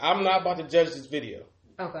like, I'm not about to judge this video.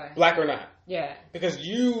 Okay. Black or not. Yeah. Because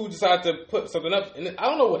you decided to put something up, and I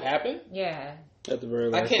don't know what happened. Yeah. At the very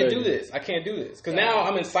last I can't do second. this. I can't do this. Because now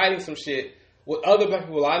I'm inciting some shit with other black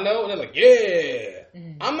people I know, and they're like, yeah.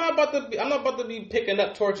 I'm not about to be picking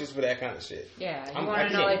up torches for that kind of shit. Yeah. You want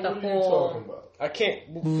to know like the What are you talking whole... about? I can't.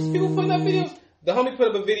 People putting up videos. The homie put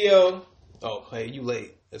up a video. Oh, hey, you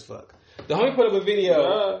late as fuck. The homie put up a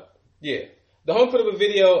video. Yeah. The homie put up a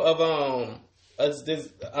video of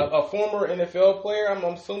a former NFL player. I'm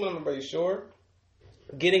assuming, I'm not really sure,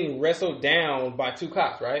 getting wrestled down by two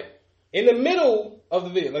cops. Right in the middle of the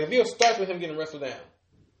video, like the video starts with him getting wrestled down.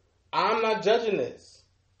 I'm not judging this.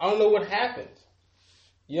 I don't know what happened.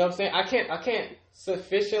 You know what I'm saying? I can't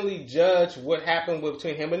sufficiently judge what happened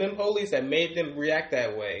between him and them police that made them react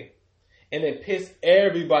that way, and then piss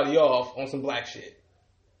everybody off on some black shit.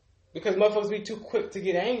 Because motherfuckers be too quick to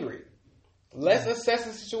get angry. Let's assess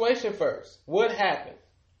the situation first. What happened?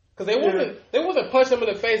 Because they wasn't punching him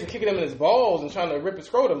in the face and kicking him in his balls and trying to rip his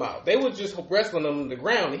scrotum out. They was just wrestling him on the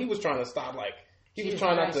ground, and he was trying to stop. Like he was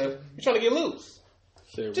trying to get loose.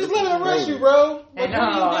 Just let him arrest you, bro. Like, what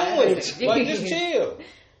are you doing? Like, just chill.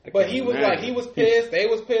 But he was pissed. They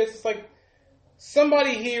was pissed. It's like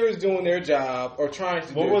somebody here is doing their job or trying to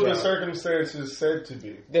do their job. What were the circumstances said to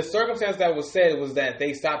be? The circumstance that was said was that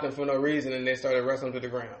they stopped him for no reason and they started wrestling to the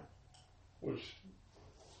ground. Which...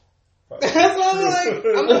 That's what I'm like.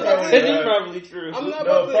 I'm not probably true. I'm not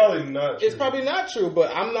no, probably not true. It's probably not true, but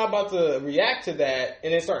I'm not about to react to that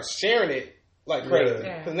and then start sharing it like crazy.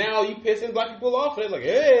 Because now you pissing black people off and they're like,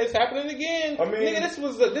 hey, it's happening again. I mean,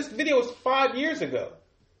 nigga, this video was 5 years ago.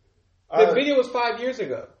 The video was 5 years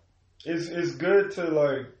ago. It's good to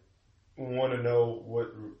like want to know what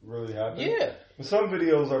really happened. Yeah. But some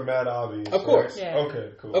videos are mad obvious. Of course. Right? Yeah.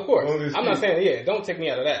 Okay, cool. Of course. I'm not saying, don't take me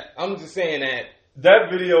out of that. I'm just saying that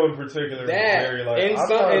video in particular is very like,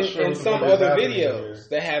 and some other videos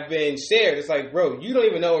that have been shared. It's like, bro, you don't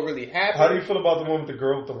even know what really happened. How do you feel about the one with the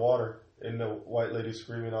girl with the water and the white lady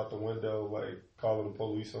screaming out the window, like calling the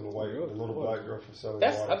police on the little black girl for selling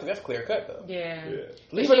water? I think that's clear cut though. Yeah.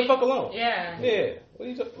 Leave her the fuck alone. Yeah. What are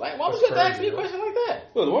you like? Why would you have to ask me a question like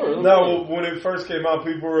that? No, when it first came out,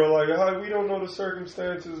 people were like, we don't know the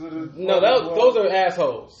circumstances of the... No, those are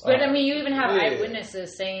assholes. But I mean, you even have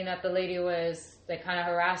eyewitnesses saying that the lady was like kind of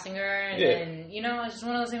harassing her, and then it's just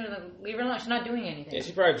one of those things. Like, leave her alone. She's not doing anything. Yeah,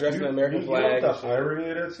 she probably dressed in an American flag. You know what the irony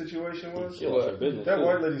of that situation was? She lost her business. That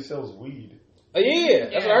white lady sells weed. Oh yeah,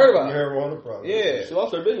 that's what I heard about. Marijuana problem. Yeah, she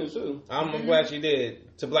lost her business too. I'm glad she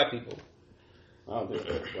did to black people. I don't think so.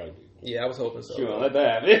 Black people. Yeah, I was hoping so. She won't let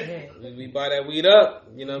that happen. We buy that weed up.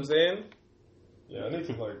 You know what I'm saying? Yeah, I need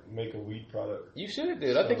to like make a weed product. You should,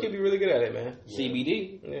 dude. I think you'll be really good at it, man.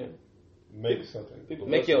 CBD. Yeah. Make something.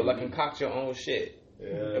 Make concoct your own shit.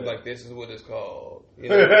 Yeah. And like, this is what it's called. You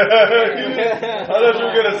know? I thought you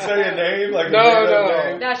were gonna say a name. Like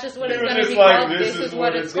no. That's just what it's gonna be called. This is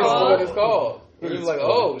what it's called. This is what it's called. You're like,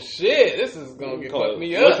 oh shit, this is gonna get fuck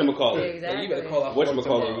me up. Whatchamacallit. Exactly. You better call out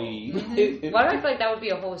whatchamacallit weed. Well, I feel like that would be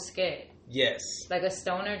a whole skit. Yes. Like a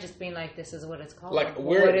stoner just being like, this is what it's called. Like,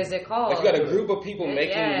 what is it called? Like, you got a group of people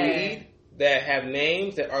making weed that have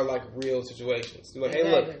names that are like real situations. You're like, hey,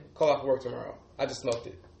 look, call off work tomorrow. I just smoked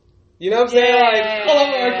it. You know what I'm saying?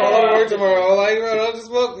 Like, call off work tomorrow. Like, bro, don't just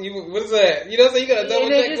smoke. What is that? You know what I'm saying? You gotta double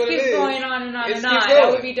check what it is. It just keeps going on and on and on. Going. That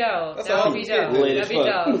would be dope. That would be dope. That'd be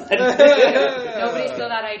dope. Nobody stole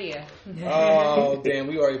that idea. Oh, damn.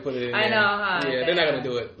 We already put it in there. I know, huh? Yeah, they're not gonna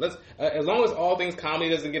do it. Let's, as long as All Things Comedy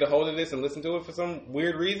doesn't get a hold of this and listen to it for some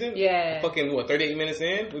weird reason. Yeah. Fucking, 38 minutes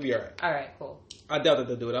in? We'll be alright. Alright, cool. I doubt that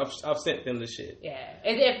they'll do it. I've sent them the shit. Yeah.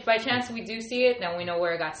 If by chance we do see it, then we know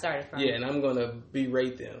where it got started from. Yeah, and I'm gonna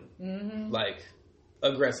berate them. Like,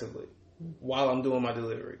 aggressively. While I'm doing my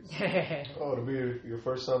deliveries. Oh, to be your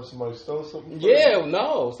first time somebody stole something? Yeah,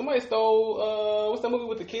 no. Somebody stole, what's that movie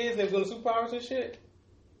with the kids and they was doing superpowers and shit?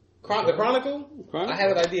 The Chronicle? I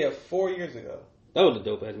had that idea 4 years ago. That was a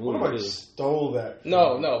dope ass movie. Somebody stole that.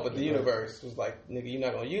 No, but the universe was like, nigga, you're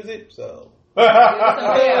not gonna use it, so... But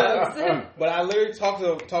But I literally talked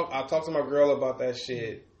to my girl about that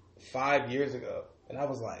shit 5 years ago, and I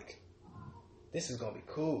was like, this is gonna be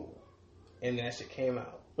cool. And that shit came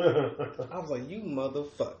out. I was like, you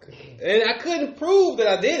motherfucker. And I couldn't prove that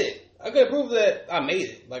I did it. I couldn't prove that I made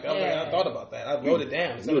it. Like, I thought about that. I wrote it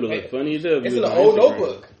down. It would have looked funny as hell. It's in an old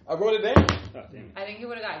notebook. I wrote it down. Oh, damn. I think he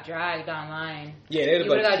would have got dragged online. Yeah, He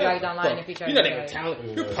would have got dragged online if he tried You're to not do even it.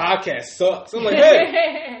 talented. Your podcast sucks. I'm like,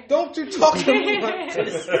 hey, don't you talk to me like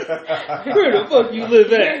this. Where the fuck you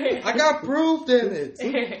live at? I got proof, damn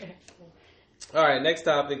it. All right, next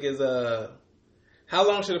topic is how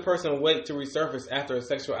long should a person wait to resurface after a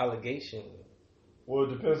sexual allegation? Well,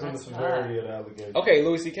 it depends on the That's severity of the allegation. Okay,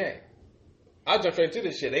 Louis C.K. I'll jump straight into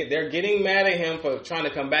this shit. They're getting mad at him for trying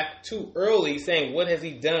to come back too early, saying what has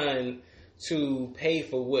he done to pay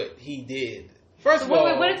for what he did. First of all,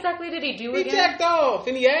 Wait, what exactly did he do he again? jacked off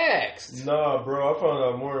and he asked. Nah, bro, I found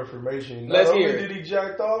out more information. Not Let's only hear it. did he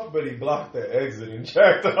jacked off, but he blocked the exit and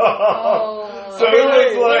jacked off. Oh. So it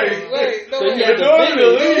was like, wait, no, So wait, you had in to order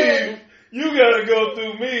to finish. leave, you gotta go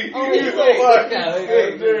through me. Oh, You you know, wait. like,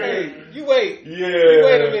 Hey, you wait. yeah. You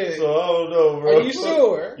wait a minute. So I don't know, bro. Are you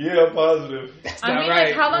sure? Yeah, I'm positive. That's I not mean, right.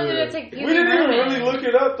 like, how long did Yeah. it take you? We didn't to even learn really it? look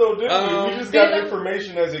it up though, did we? We just got Yeah.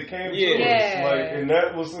 information as it came Yeah. to Yeah. us. Like, and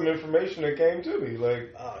that was some information that came to me.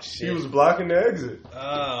 Like, Oh shit. he was blocking the exit.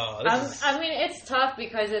 Oh, this is... I mean, it's tough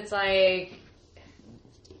because it's like,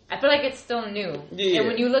 I feel like it's still new. Yeah. And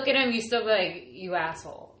when you look at him, you still be like, you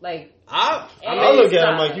asshole. Like, I I look at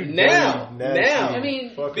him stop. like you Now, dirty, nasty now. I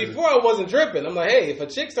mean, fucker. Before I wasn't tripping. I'm like, hey, if a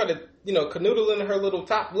chick started, canoodling her little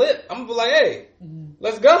top lip, I'm gonna be like, hey,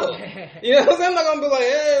 let's go. You know what I'm saying? I'm not gonna be like,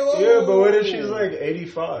 hey, whoa. Yeah, but what if she's like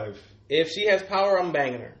 85? If she has power, I'm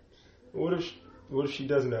banging her. What if she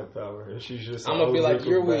doesn't have power and she's just? I'm gonna be like,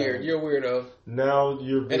 you're bad? weird. You're a weirdo. Now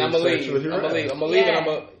you're being And I'm gonna leave. sexually I'm gonna leave. harassed. I'm gonna leave, and Yeah. I'm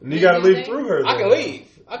gonna. And you gotta leave through her. I can though. leave.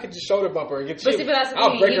 I could just shoulder bump her and get but you. see, but that's the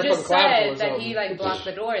I'll thing. break He her just fucking clavicle or said that something. he like blocked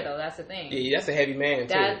the door, though. That's the thing. Yeah, that's a heavy man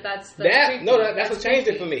too. That's the That creepy. no, that's what changed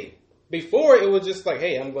it creepy. for me. Before it was just like,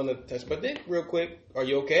 hey, I'm gonna touch my dick real quick. Are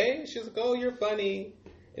you okay? She's like, oh, you're funny.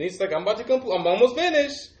 And he's like, I'm about to come. I'm almost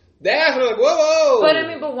finished. That's when I'm like, whoa. But I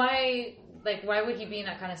mean, but why? Like, why would he be in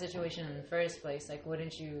that kind of situation in the first place? Like,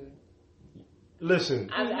 wouldn't you? Listen,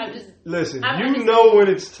 I'm just. listen. I'm You just- know when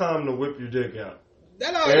it's time to whip your dick out,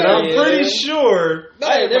 That all and right. I'm pretty sure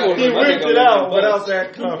I ain't never he whipped whipped it out without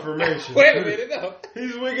that confirmation. Wait a minute, no.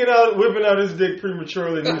 He's whipping out his dick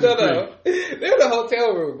prematurely. No, in no, the no. They're in the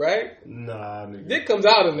hotel room, right? Nah, nigga. Dick comes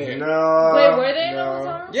out in there. Nah. Wait, were they in the nah.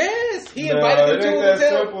 hotel room? Yes, he Nah, invited them it to ain't a that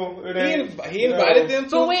hotel. simple. It He, ain't- he invited them to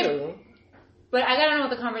But a wait. hotel room. But I gotta know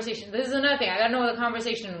what the conversation. This is another thing. I gotta know what the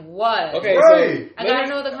conversation was. Okay, Right. I gotta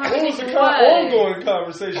know what the What was conversation the was. ongoing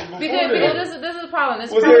conversation before Because that? this is the problem. This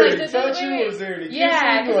is Was probably there like, any this touching? wait. Was there any Yeah,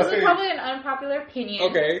 kissing? because this Like- is probably an unpopular opinion.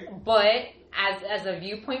 Okay. But as a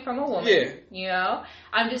viewpoint from a woman, Yeah. you know,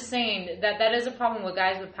 I'm just saying that is a problem with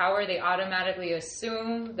guys with power. They automatically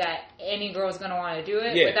assume that any girl's gonna want to do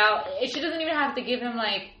it Yeah. without. She doesn't even have to give him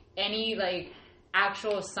like any like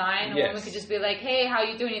actual sign. A Yes. woman could just be like, "Hey, how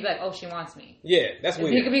you doing?" He'd be like, "Oh, she wants me." Yeah, that's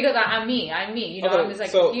weird. Because I'm me. You know, Okay, I'm just like,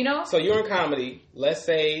 so, you know. So you're in comedy. Let's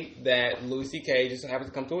say that Louis C.K. just happens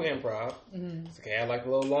to come to an improv. Mm-hmm. It's okay, I like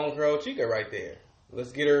the little long girl Chica right there.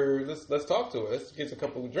 Let's get her. Let's talk to her. Let's get a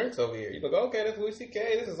couple of drinks over here. You go, okay, that's Louis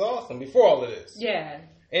C.K. This is awesome. Before all of this, Yeah,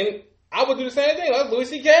 and I would do the same thing. That's Louis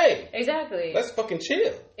C.K. exactly. Let's fucking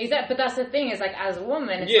chill. But that's the thing is like as a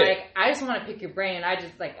woman, it's Yeah. like I just want to pick your brain. I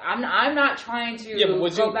just like I'm not trying to Yeah, but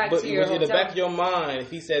would go you? back But to your in the hotel. back of your mind, if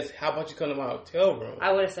he says, "How about you come to my hotel room?"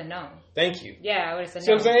 I would have said no. Thank you. Yeah, I would have said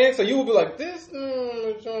See no. what I'm saying? So you would be like, this,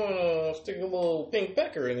 stick a little pink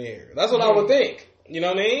pecker in here. That's what I would think. You know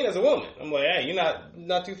what I mean? As a woman. I'm like, hey, you're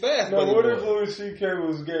not too fast. No, buddy what boy. if Louis C.K.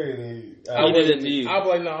 was gay and He did it to you. I'd be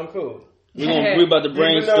like, no, I'm cool. We about to even though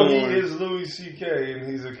brainstorm. he is Louis C.K. and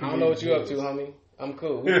he's a comedian. I don't know what you up to, homie. I'm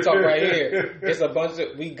cool. We can talk right here. It's a bunch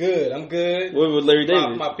of, we good. I'm good. What with Larry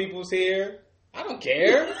David? My people's here. I don't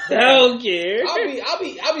care. I don't care.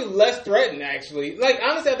 I'll be less threatened actually. Like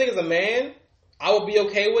honestly, I think as a man, I would be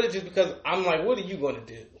okay with it just because I'm like, what are you going to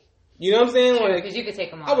do? You know what I'm saying? Like, because you could take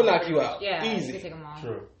them off. I would knock you out. Yeah, Easy. you could take them off.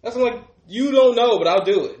 True. that's like you don't know, but I'll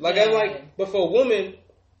do it. Like I'm Yeah. like, but for a woman,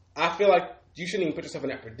 I feel like you shouldn't even put yourself in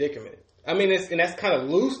that predicament. I mean, that's kind of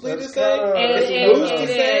loosely That's to say. kinda- It's It loose to is.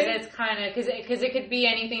 say. It's kind of because it could be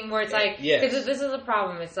anything where it's like Yes. because this is a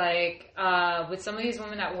problem. It's like with some of these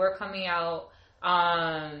women that were coming out,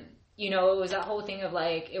 you know, it was that whole thing of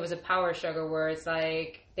like it was a power struggle where it's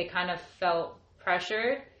like they kind of felt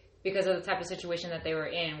pressured because of the type of situation that they were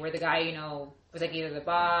in, where the guy, you know, was like either the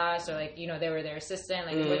boss or like, you know, they were their assistant,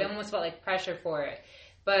 like where they almost felt like pressure for it.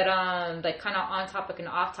 But like kind of on topic and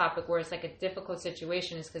off topic, where it's like a difficult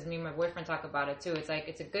situation, is because me and my boyfriend talk about it too. It's like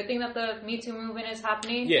it's a good thing that the Me Too movement is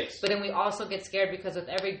happening. Yes. But then we also get scared because with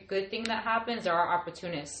every good thing that happens, there are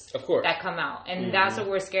opportunists Of course. that come out, and that's what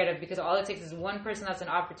we're scared of because all it takes is one person that's an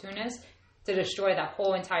opportunist to destroy that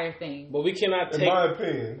whole entire thing. But we cannot In take my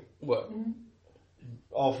opinion, what?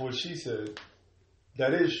 off what she said,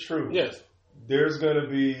 that is true. Yes. There's going to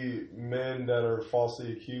be men that are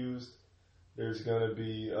falsely accused. There's going to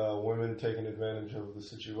be women taking advantage of the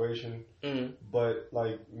situation. Mm-hmm. But,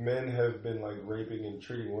 like, men have been, like, raping and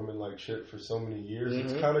treating women like shit for so many years. Mm-hmm.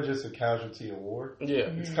 It's kind of just a casualty of war.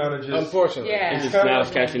 Yeah. It's kind of just... Unfortunately. Yeah. It's just now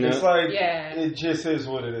it's catching up. It's like, Yeah. it just is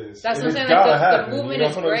what it is. That's and what I'm saying. it's gotta Like, happen, the movement you know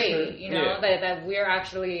is what I'm great, saying? you know, that we're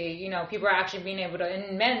actually, you know, people are actually being able to,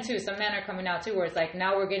 and men too, some men are coming out too, where it's like,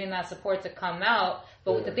 now we're getting that support to come out.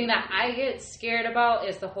 But the thing that I get scared about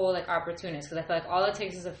is the whole, like, opportunist, because I feel like all it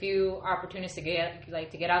takes is a few opportunists to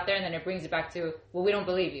get out there, and then it brings it back to, well, we don't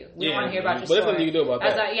believe you. We don't want to hear about your story. But there's nothing you can do about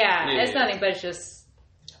that. It's nothing, but it's just,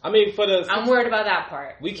 I mean, I'm worried about that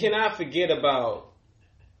part. We cannot forget about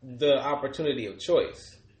the opportunity of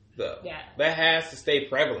choice, though. Yeah. That has to stay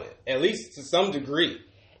prevalent, at least to some degree.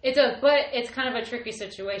 It does, but it's kind of a tricky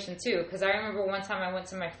situation too. Because I remember one time I went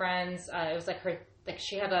to my friend's. It was like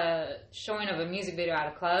she had a showing of a music video at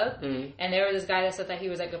a club, and there was this guy that said that he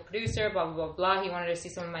was like a producer, blah blah blah blah. He wanted to see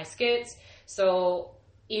some of my skits, so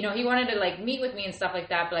you know he wanted to like meet with me and stuff like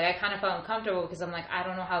that. But like I kind of felt uncomfortable because I'm like I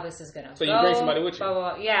don't know how this is gonna go. So you bring somebody with you, blah,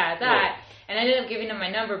 blah, blah. Yeah, that. Yeah. And I ended up giving him my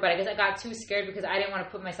number, but I guess I got too scared because I didn't want to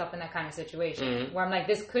put myself in that kind of situation where I'm like,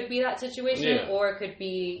 this could be that situation, or it could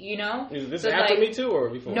be, you know. Is this after Me Too or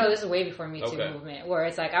before? No, this is way before Me Too movement, where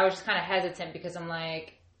it's like I was just kind of hesitant because I'm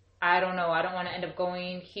like, I don't know, I don't want to end up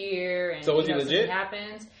going here and so was he legit? Something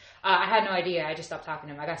happens. I had no idea. I just stopped talking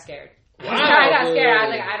to him. I got scared. Wow, I got scared. I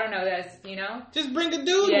was like, I don't know this, you know? Just bring a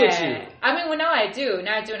dude with you. I mean, well, now I do, and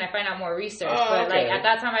I find out more research. But like at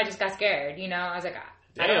that time, I just got scared, you know? I was like,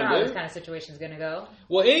 I don't know how this kind of situation is going to go.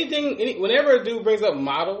 Well, whenever a dude brings up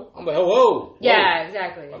model, I'm like, whoa. Yeah,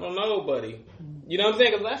 exactly. I don't know, buddy. You know what I'm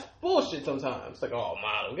saying? Because that's bullshit sometimes. It's like, oh,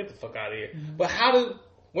 model, get the fuck out of here. Mm-hmm. But how do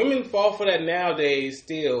women fall for that nowadays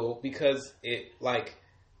still because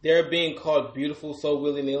they're being called beautiful so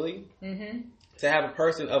willy-nilly? Mm-hmm. To have a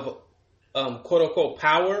person of quote-unquote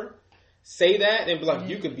power say that and be like,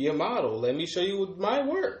 you could be a model. Let me show you my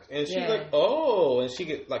work. And she's like, oh. And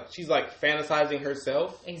she's like fantasizing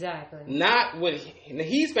herself. Exactly. Not what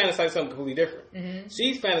he's fantasizing something completely different. Mm-hmm.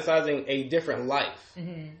 She's fantasizing a different life.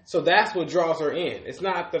 Mm-hmm. So that's what draws her in. It's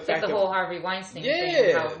not the fact that the whole Harvey Weinstein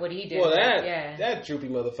thing, what he did. Well, that droopy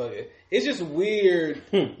motherfucker. It's just weird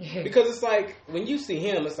because it's like when you see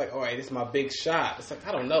him, it's like, all right, this is my big shot. It's like,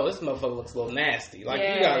 I don't know, this motherfucker looks a little nasty. Like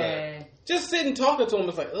you gotta just sit and talking to him.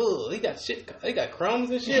 It's like, oh, he got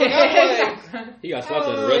crumbs and shit. Like, he got slapped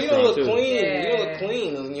at the restaurant. You don't look too. clean. Yeah. You don't look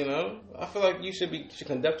clean. You know, I feel like you should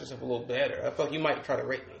conduct yourself a little better. I feel like you might try to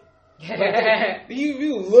rape me. Like,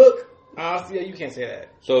 you look. Honestly, you can't say that.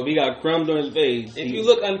 So if he got crumbs on his face, if you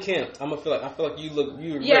look unkempt, I feel like you look.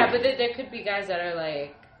 Yeah, but there could be guys that are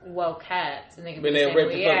like well kept and they can be they'll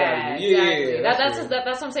rape the fuck out of you. Exactly. Yeah,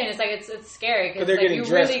 that's what I'm saying. It's like it's scary because they're like, getting you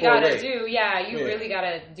dressed really for gotta rape. really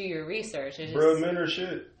gotta do your research. It's Bro, men are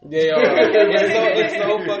shit. They are. It's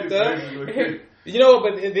so fucked up. You know,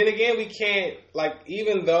 but then again, we can't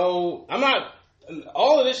even though I'm not.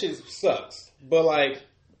 All of this shit sucks, but like.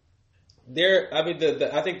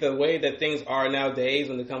 I think the way that things are nowadays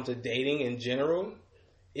when it comes to dating in general,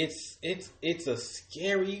 it's a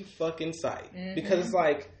scary fucking sight because it's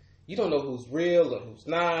like you don't know who's real or who's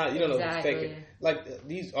not. You don't know who's fake. Like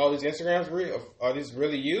all these Instagrams real? Are these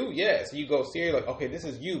really you? Yeah. So you go see it like, okay, this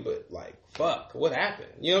is you, but like, fuck, what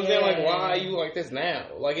happened? You know what I'm saying? Like, why are you like this now?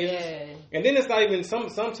 Like, and then it's not even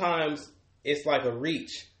sometimes it's like a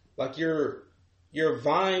reach. Like you're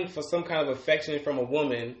vying for some kind of affection from a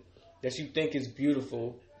woman that you think is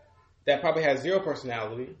beautiful, that probably has zero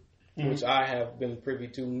personality, which I have been privy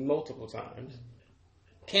to multiple times.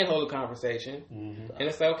 Can't hold a conversation. Mm-hmm. And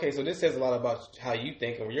it's like, okay, so this says a lot about how you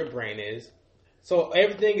think and where your brain is. So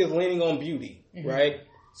everything is leaning on beauty, right?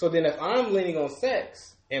 So then if I'm leaning on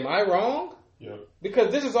sex, am I wrong? Yep.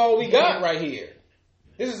 Because this is all we got right here.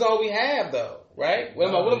 This is all we have, though, right?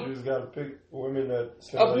 You just got to pick women that...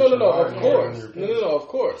 No, of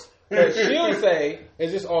course. But she'll say,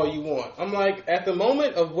 is this all you want? I'm like, at the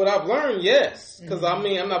moment of what I've learned, yes. Because, I'm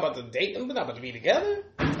not about to date them. We're not about to be together.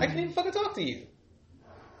 I can't even fucking talk to you.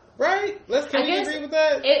 Right? Can we agree with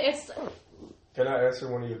that? Can I answer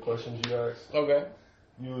one of your questions you asked? Okay.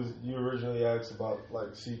 You originally asked about,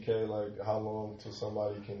 like, CK, like, how long till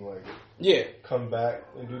somebody can, like... come back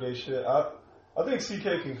and do their shit. I think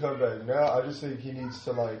CK can come back now. I just think he needs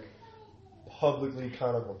to, like... publicly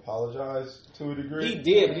kind of apologize to a degree. He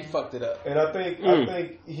did, but he fucked it up. And I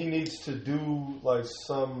think he needs to do like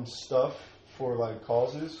some stuff for like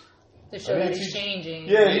causes. To show that he's changing.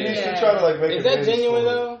 Yeah, he needs to try to like make. Is that genuine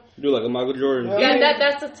though? Do like a Michael Jordan. Yeah,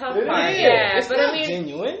 that's a tough part. Yeah, it's not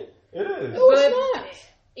genuine. It is. No, it's not.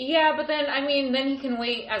 Yeah, but then, I mean, then he can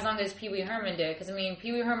wait as long as Pee Wee Herman did. Because, I mean,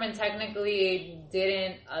 Pee Wee Herman technically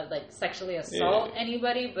didn't, sexually assault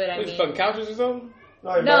anybody, but I mean... fucking couches or something?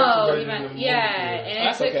 No, he meant, and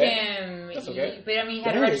it took him... That's okay. But, I mean, he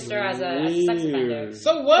had to register as a sex offender.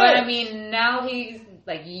 So what? But, I mean, now he's,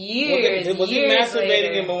 years Was he masturbating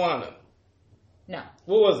later. in Moana? No.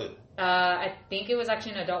 What was it? I think it was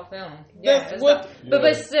actually an adult film. That's what.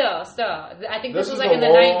 But still, I think this was in the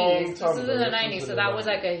 90s. This was in the 90s, so that was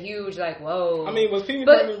a huge whoa. I mean, was Pee Wee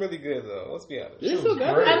Herman really good though? Let's be honest.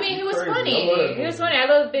 I mean, he was funny. He was funny. I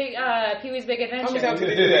love Pee Wee's Big Adventure. How many times did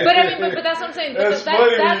he do that? But I mean, but that's what I'm saying. That's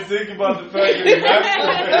funny when you think about the fact that he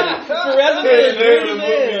masturbated.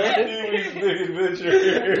 Pee Wee's Big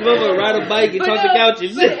Adventure. Mother ride a bike and talk to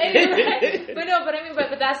couches.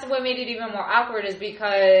 But that's what made it even more awkward is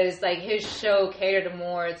because his show catered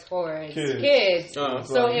more towards kids.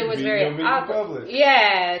 So it was very awkward.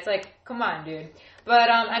 Yeah, it's come on, dude.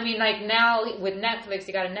 But, I mean, now with Netflix,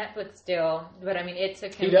 he got a Netflix deal. But, I mean, it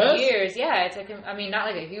took him years. Yeah, it took him, I mean,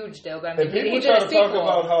 not a huge deal, but, I mean, and people he try did a to talk sequel.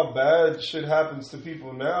 about how bad shit happens to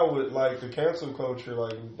people now with, the cancel culture.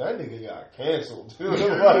 That nigga got canceled.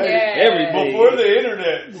 Everything. Before the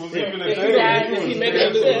internet was even a thing. Exactly. Is he making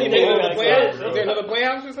another Playhouse? Is there another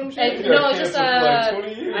Playhouse or some shit? No, it's just,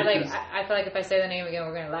 20 years. I feel like if I say the name again,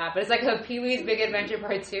 we're going to laugh. But it's a Pee Wee's Big Adventure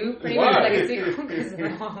Part 2. Pretty much a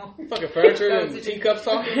sequel. Fucking furniture and teacups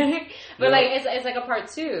talking. But it's a part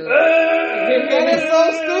 2. That is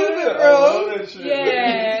so stupid, bro.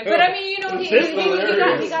 Yeah, but I mean,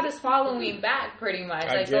 he got his following back pretty much.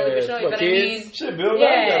 Slowly but surely. But I mean, shit, Bill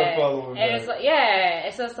Nye got a following back. And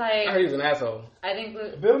it's just I heard he was an asshole. I think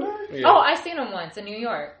Bill Nye. Yeah. Oh, I seen him once in New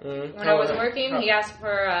York when I was working. He asked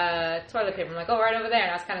for toilet paper. I'm like, right over there,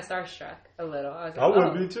 and I was kind of starstruck a little. I was like,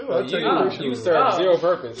 would be too. I'd take a picture. You serve zero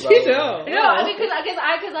purpose. No, I mean, because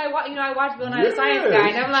I watched Bill Nye the Science Guy,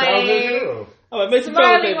 and I'm like,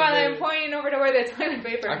 smiling while I'm pointing over to where the toilet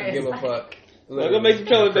paper is. I can give a fuck. Go make some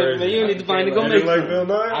toilet paper, man. You don't need to find it. Go make like Bill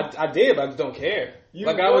Nye? I did, but I just don't care.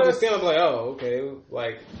 I would just stand up okay.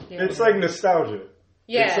 It's like nostalgia.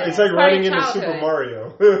 Yeah, it's like running into Super Mario.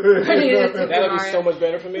 That would be so much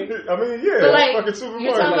better for me. I mean, yeah, fucking Super Mario.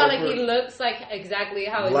 You're talking about he looks exactly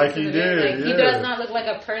how he looks. He did. He does not look like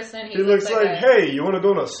a person. He looks hey, you want to go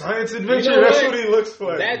on a science adventure? That's what he looks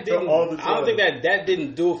like. That didn't. All the time. I don't think that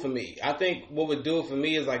didn't do it for me. I think what would do it for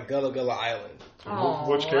me is Gullah Gullah Island. Oh,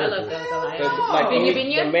 which character? I love Gullah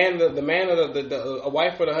Gullah. The man of a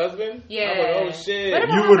wife for the husband. Yeah. I'm like, oh shit.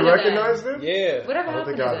 You would recognize them? Yeah. Whatever I don't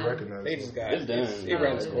think happened I'd to recognize They just got it. It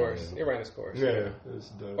ran its course. Yeah, it's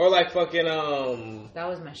dope. Or fucking that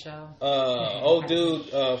was my show. Old dude,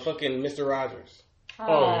 fucking Mr. Rogers. I'm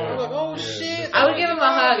like, shit. I would give him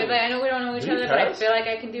a hug. I know we don't know each other, but I feel like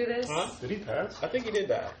I can do this. Huh? Did he pass? I think he did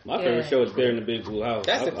die. My favorite show is Bear in the Big Blue House.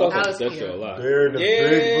 That's the closest that show a lot. Bear in the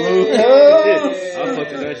Big Blue House. I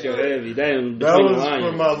fucked with that show heavy. That was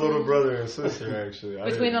for my little brother and sister, actually.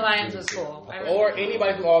 Between the Lions was cool. Or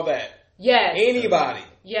anybody from All That. Yes. Anybody.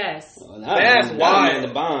 Yes. That's why. Man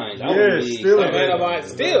the Bind. Still.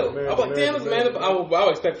 I'm like, damn, it's Amanda. I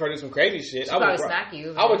would expect her to do some crazy shit. She'd probably smack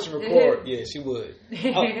you. I would record. Yeah, she would.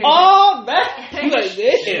 That. You like,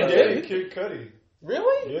 damn. Yeah, Kid Cudi.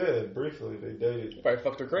 Really? Yeah, briefly. They dated. You probably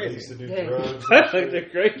fucked her crazy. They used to do drugs. They're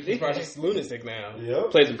crazy. She's probably just lunatic now.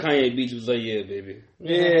 Yep. Play some Kanye beats. Was like, yeah, baby.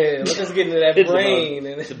 Yeah, let's just get into that brain.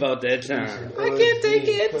 It's about that time. I can't take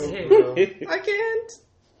it. I can't.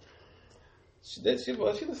 She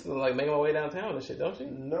listens to Making My Way Downtown and shit, don't she?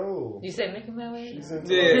 No. You said Making My Way? She's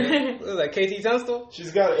into KT Tunstall?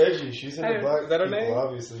 She's got edgy. She's into black Is that her people, name?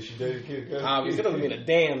 obviously. She dated Kid Cudi. Obviously. It doesn't mean a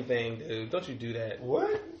damn thing, dude. Don't you do that.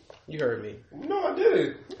 What? You heard me. No, I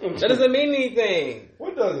didn't. That doesn't mean anything.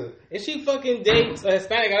 What doesn't? If she fucking dates a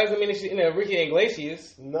Hispanic guy, doesn't mean that she's into Enrique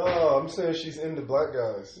Iglesias. No, I'm saying she's into black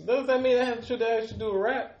guys. Does that mean that should do with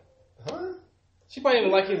rap? Huh? She probably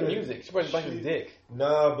didn't like his music. She probably like his dick.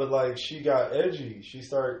 Nah, but she got edgy. She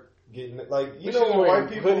started getting you know when white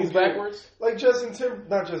people hoodies backwards, Justin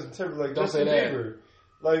Timberlake, Justin Bieber.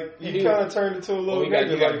 He kind of turned into a little nigga.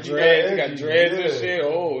 He got dreads and shit.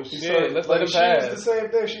 Oh shit! Let's let him pass. She's the same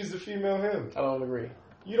thing. She's the female him. I don't agree.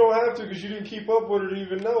 You don't have to because you didn't keep up with her to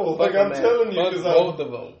even know. I'm telling you, because both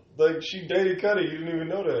of them. She dated Cudi. You didn't even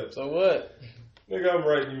know that. So what? Nigga, I'm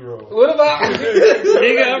right, you wrong. What about?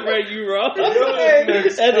 Nigga, I'm right, you wrong. At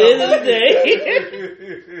the end of the day.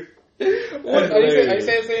 What, are you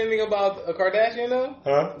saying anything about a Kardashian though?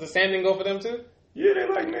 Huh? Does the same thing go for them too? Yeah, they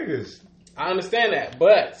like niggas. I understand that,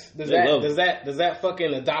 but does that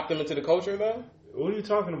fucking adopt them into the culture though? What are you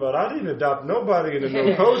talking about? I didn't adopt nobody into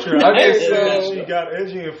no culture. I just said she got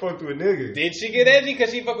edgy and fucked with niggas. Did she get edgy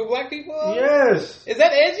because she fucked with black people? Yes. Is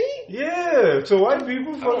that edgy? Yeah. To white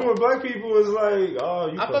people, fucking with black people is like,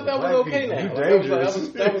 oh, you. I thought that was okay now. You dangerous.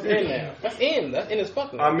 That was in now. That's in. That's in as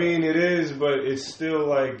fuck now. I mean, it is, but it's still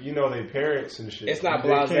like they parents and shit. It's not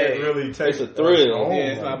blasé. They can't really take it's a thrill.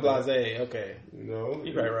 Yeah, it's not blasé. Okay.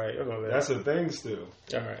 You're right. Okay. That's a thing still.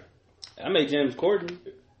 All right. I made James Corden.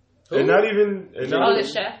 Who? And not even.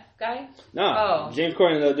 The chef guy? Nah. James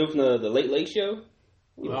Corden, the dude from the Late Late Show.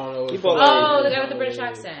 I don't know. The guy with the British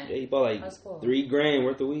accent. Yeah, he bought like $3,000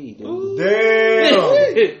 worth of weed. Dude.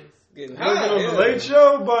 Damn. Getting high. On the Late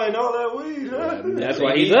Show, buying all that weed, huh? That's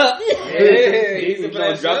why he's up. Yeah, he's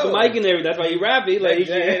gonna drop the mic in there. That's why he rapping. Like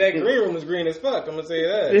that green room is green as fuck. I'm gonna say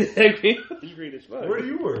that. That green room is green as fuck. Where do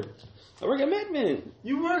you work? I work at McMinn.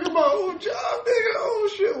 You work at my old job, nigga? Oh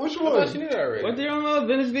shit, which one? I thought you knew that already. What they're on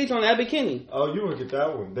Venice Beach on Abbot Kinney. Oh, you work at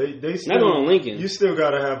that one. They still not on Lincoln. You still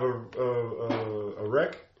gotta have a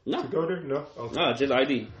rec to go there? No, okay. No, just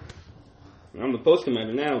ID. I'm the post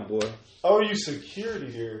commander now, boy. Oh, you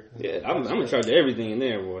security here? Yeah, I'm in charge of everything in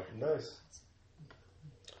there, boy. Nice.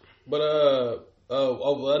 But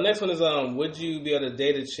the next one is would you be able to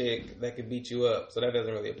date a chick that could beat you up? So that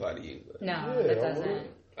doesn't really apply to you. But. No, that doesn't.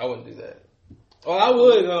 I wouldn't do that. Oh, I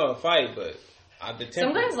would fight, but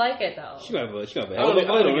some guys like it though. She got a I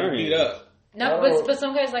don't get beat up. No, but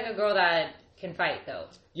some guys like a girl that can fight though.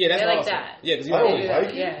 Yeah, that's like awesome. that. Yeah, because you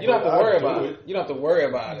don't have to worry about it. You don't have to worry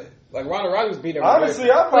about it. Like Ronda Rousey was beating her. Honestly,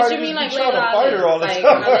 I probably just trying to fight her all the time.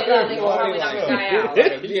 I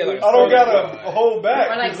don't gotta hold back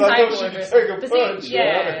because I know she can take a punch.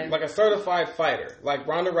 Yeah, like a certified fighter. Like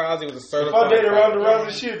Ronda Rousey was a certified. If I dated Ronda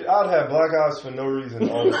Rousey, I'd have black eyes for no reason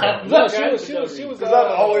all the time. No, she was. Because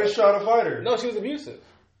I'd always try to fight her. No, she was abusive.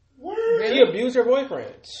 Word. She abused her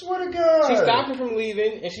boyfriend. Swear to God. She stopped him from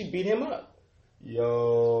leaving and she beat him up.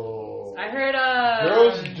 Yo. I heard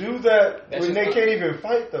girls do that when they can't even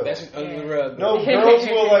fight though. That's just under the rug. No, girls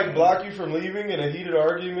will like block you from leaving in a heated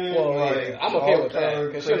argument. Well, I'm okay with that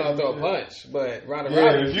because she'll not throw a punch. But Ronda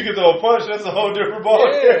Rousey, if you can throw a punch, that's a whole different ball.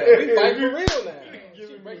 Yeah, we fight for real now.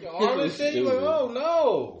 She break your arm and shit. You're like, oh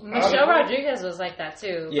no. Michelle Rodriguez was like that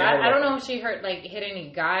too. Yeah, I don't know if she hit any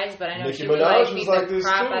guys, but I know she would beat the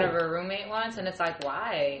crap out of her roommate once, and it's like,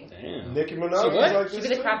 why? Damn. Nicki Minaj was like this. She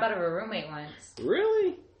beat the crap out of her roommate once.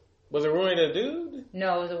 Really? Was it roommate a dude?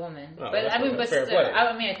 No, it was a woman. Oh, but still,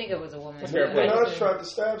 I think it was a woman. Nicki Minaj tried to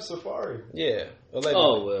stab Safari. Yeah, alleged.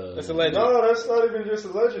 Oh, that's alleged. No, that's not even just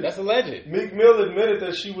alleged. That's alleged. Meek Mill admitted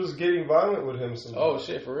that she was getting violent with him sometimes. Oh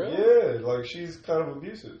shit, for real? Yeah, like she's kind of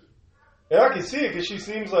abusive. And I can see it because she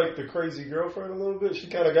seems like the crazy girlfriend a little bit. She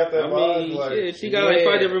kind of got that vibe. Like, she got like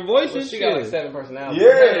 5 different voices. Well, she got like 7 personalities.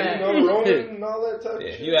 Yeah, Roman and all that type of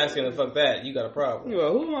shit. You asking to fuck that, you got a problem.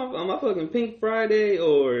 Well, who am I fucking Pink Friday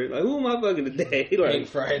or like who am I fucking today? Like, Pink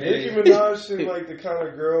Friday. Nicki Minaj seemed like the kind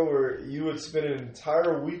of girl where you would spend an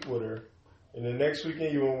entire week with her. And the next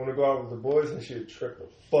weekend you won't want to go out with the boys and she'd trip the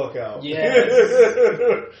fuck out. Yes.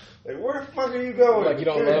 Like, where the fuck are you going? Like, you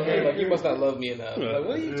don't love me? Like, you must not love me enough. Like,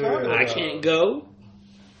 what are you talking about? I can't go.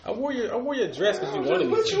 I wore your dress because you wanted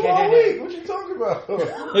me to. What you all week? What you talking about?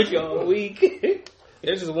 What you all week?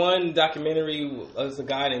 There's this one documentary. There's a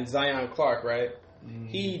guy named Zion Clark, right?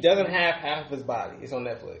 He doesn't have half of his body. It's on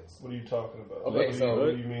Netflix. What are you talking about? Okay,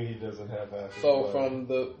 what do you mean he doesn't have half his body? So from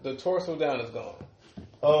the torso down is gone.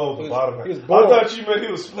 Oh, the bottom half. I thought you meant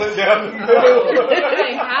he was split down the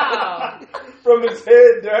middle. How? From his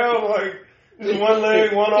head down, like one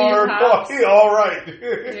leg, one arm. He all right.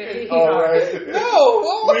 All right.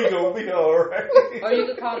 No. We gonna be all right. Or you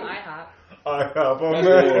could call him IHOP. IHOP, oh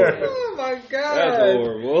man. Oh my god. That's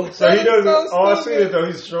horrible. So he doesn't. I see it though.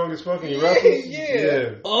 He's strong as fuck. He wrestles.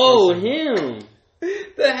 Yeah. Oh, him.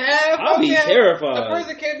 The half. I'll be terrified. A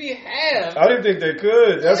person can't be half. I didn't think they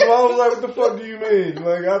could. That's why I was like, what the fuck do you mean?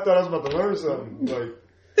 Like, I thought I was about to learn something. Like,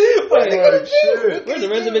 shit. Where's the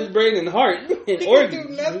rest of his brain and heart and he organs? can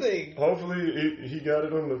do nothing. Hopefully he got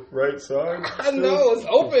it on the right side. I know, it's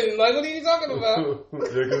open. Like, what are you talking about?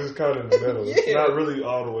 Yeah, because it's kind of in the middle. Yeah. It's not really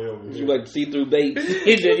all the way over here. You like see-through bait. Then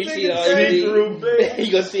you see all see-through bait.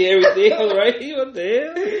 You gonna see everything, right? What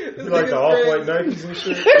the hell? You like the off-white Nikes and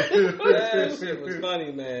shit? That shit was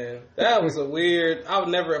funny, man. That was a weird. I would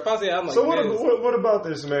never. If I say, I'm like. So what about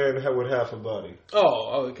this man with half a body?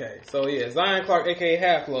 Oh, okay. So yeah, Zion Clark, aka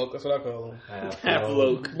Half Loke. That's what I call him. Half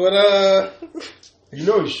Loke. But you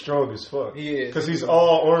know he's strong as fuck. He is. Because he's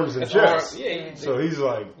all arms and chest. Yeah. So he's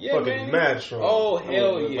like fucking mad strong. Oh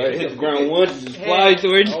hell yeah! Like, hit the ground once, just fly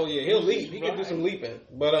towards. Oh yeah, he'll leap. He can do some leaping.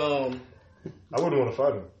 But I wouldn't want to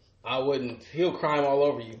fight him. I wouldn't. He'll climb all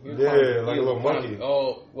over you. Like a little monkey.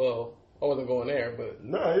 Oh, well, I wasn't going there, but...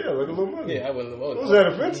 Nah, yeah, like a little monkey. Yeah, I wasn't... Was that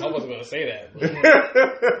offensive? I wasn't going to say that.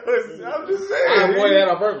 I'm just saying. I avoided that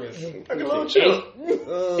on purpose. Like a little chill.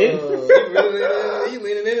 You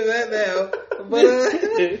leaning into that now. But,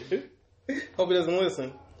 hope he doesn't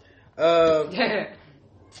listen.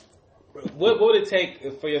 What would it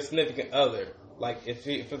take for your significant other, like if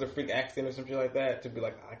it's a freak accident or something like that, to be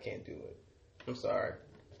like, I can't do it? I'm sorry.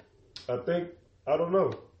 I don't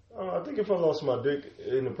know. I think if I lost my dick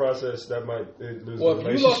in the process, that might lose the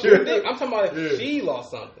relationship. If you lost your dick, I'm talking about if she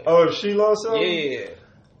lost something. Oh, if she lost something? Yeah.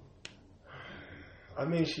 I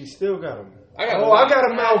mean, she still got a mouth. I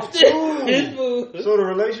got a mouth too. So the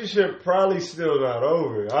relationship probably still not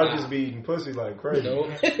over. I'll just be eating pussy like crazy. Nope.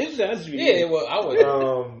 Yeah, well, I would.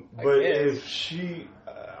 But if she,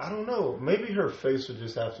 I don't know. Maybe her face would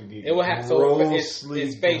just have to get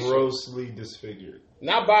grossly disfigured.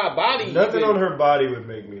 Not by a body. Nothing on her body would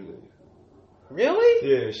make me leave. Really?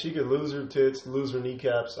 Yeah, she could lose her tits, lose her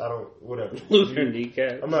kneecaps. Whatever. Lose her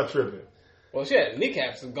kneecaps. I'm not tripping. Well, she had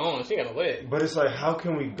kneecaps is gone. She got a leg. But it's like, how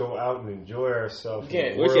can we go out and enjoy ourselves?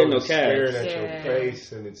 Yeah, we had no staring at your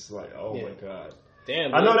face, and it's like, oh my god.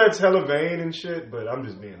 Damn. I know that's hella vain and shit, but I'm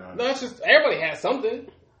just being honest. No, it's just everybody has something.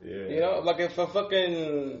 Yeah. You know, like if a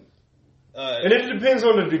fucking. And it depends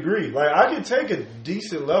on the degree. Like, I could take a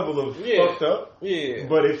decent level of fucked up. Yeah.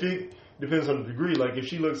 But if it depends on the degree, like if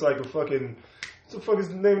she looks like a fucking. What the fuck is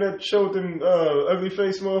the name of that show with them ugly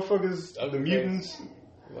face motherfuckers? The mutants?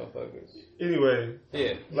 Motherfuckers. Anyway.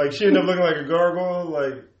 Yeah. Like, she ended up looking like a gargoyle.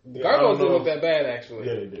 Like, gargoyles didn't look that bad, actually.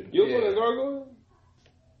 Yeah, they did. You look like a gargoyle?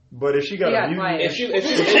 But if she got a mutant, if she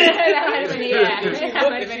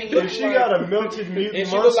got a melted mutant, if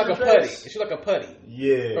she looked like a putty, if she like a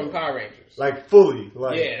putty, from Power Rangers, like fully,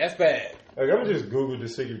 like that's bad. Like, I'm just Google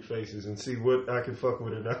disfigured faces and see what I can fuck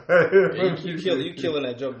with or not. you killing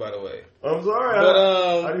that joke, by the way. I'm sorry, but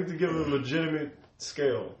I need to give it a legitimate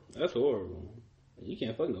scale. That's horrible. You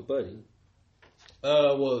can't fuck no putty.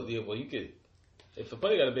 Well, you could. If the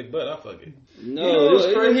putty got a big butt, I'll fuck it. No,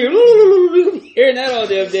 hearing that all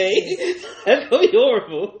damn day. That's gonna be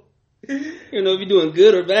horrible. You don't know if you're doing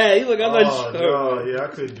good or bad. He's like, I'm not sure. No, yeah, I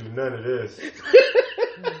couldn't do none of this.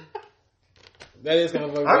 That is kind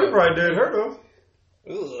of fucked I could probably date her though.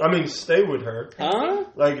 I mean, stay with her. Huh?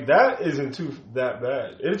 Like, that isn't that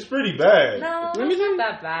bad. It's pretty bad. No, it's not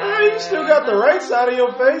that bad. You still got the right side of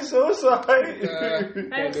your face, so it's alright.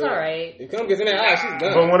 It's alright. If come gets in that eye, she's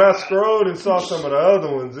done. But when I scrolled and saw some of the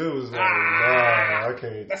other ones, it was like, nah, I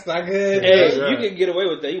can't. That's not good. Hey, you can get away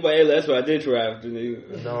with that. You like, hey, that's what I did try after you.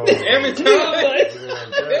 No. Every time.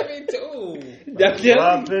 Every time.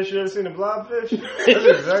 Blobfish, you ever seen a blobfish? That's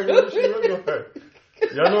exactly what she looked like.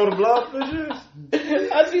 Y'all know what a blobfish is?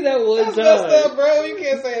 I see that one time. That's messed up, bro. You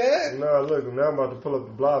can't say that. Nah, look, now I'm about to pull up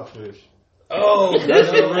the blobfish. Oh, that's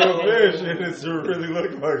a real fish, and it's really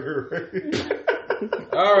look like her.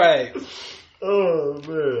 All right. Oh,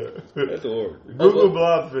 man. That's horrible. Google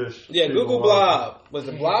blobfish. Yeah, Google blob. Was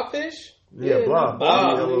it blobfish? Yeah, blob.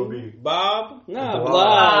 Bob. Bob? Nah,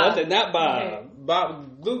 blob. I said not Bob. Bob.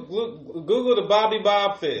 Google the Bobby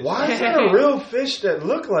Bob fish. Why is there a real fish that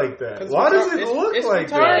look like that? Why does it look like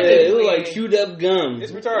that? It looks like chewed up gum.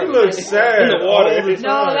 It's retarded. It looks sad in the water.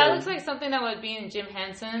 No, that looks like something that would be in Jim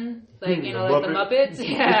Henson. Like, you know, like the Muppets.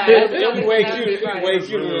 Yeah. It'll be way cute. It'll be way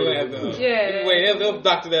cuter than that, though. Yeah. They'll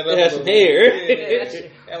doctor that up. It has some hair.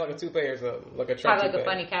 Yeah, like a toupee or something. Like a Trump Probably like a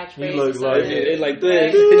funny catchphrase. He looks like it like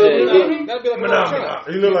this. That'll be like a Trump.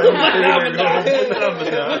 You look like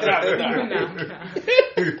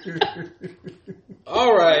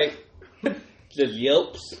All right. Just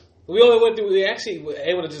yelps. We actually were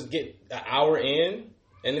able to just get an hour in,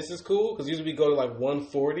 and this is cool because usually we go to like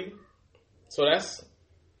 1:40. So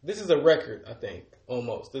this is a record, I think,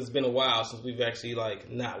 almost. It's been a while since we've actually like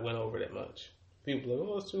not went over that much. People are like,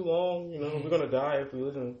 oh, it's too long. You know, we're gonna die if we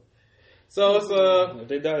listen. So it's if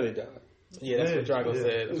they die, they die. Yeah, that's what Drago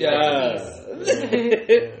said.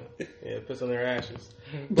 Yeah, piss on their ashes.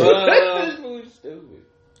 But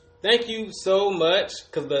thank you so much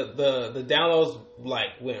because the downloads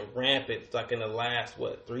like went rampant like in the last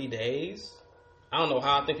 3 days. I don't know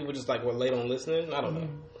how. I think people just like were late on listening. I don't know.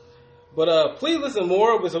 But please listen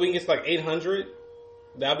more so we can get to like 800.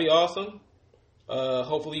 That'd be awesome.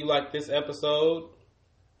 Hopefully you like this episode.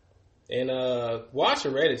 And watch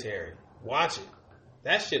Hereditary. Watch it.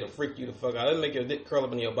 That shit'll freak you the fuck out. It'll make your dick curl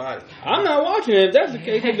up in your body. I'm not watching it if that's the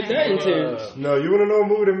case. If it's that intense. No, you want to know a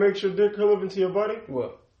movie that makes your dick curl up into your body?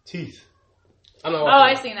 What? Teeth. I'm not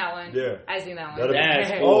I've seen that one. Yeah. I've seen that one.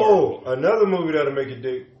 Another movie that'll make your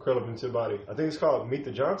dick curl up into your body. I think it's called Meet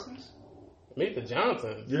the Johnsons. Meet the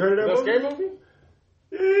Johnsons. You heard of that scary movie?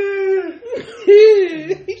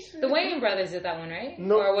 The Wayne brothers did that one, right?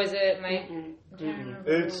 No. Or was it my...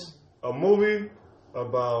 It's a movie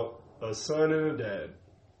about a son and a dad.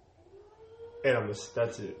 And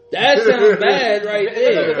that's it. That sounds bad right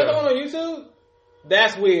there. Is that the one on YouTube?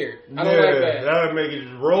 That's weird. I don't like that. That would make it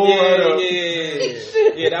just roll right up.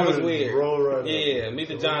 Yeah, that was weird. Roll right up. Yeah, Meet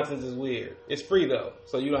the Johnsons is weird. It's free though,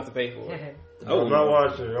 so you don't have to pay for it. I'm not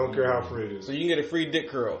watching it. I don't care how free it is. So you can get a free dick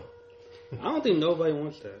curl. I don't think nobody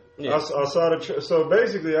wants that. Yeah. I saw so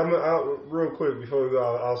basically, real quick before we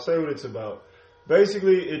go, I'll say what it's about.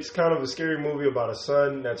 Basically, it's kind of a scary movie about a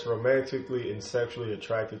son that's romantically and sexually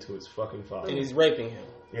attracted to his fucking father. And he's raping him.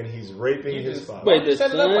 And he's raping his father. Wait, the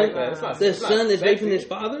set son? it up like that. The son is raping his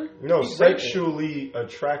father? No, He's sexually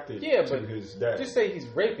attracted to his dad. Just say he's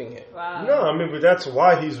raping him. Wow. No, I mean, but that's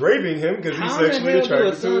why he's raping him, because he's sexually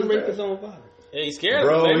attracted to his rape dad. his own father? Yeah, he's scared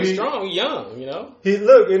Bro, of him. He's strong, young, you know?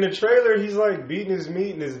 Look, in the trailer, he's like beating his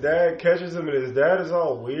meat and his dad catches him and his dad is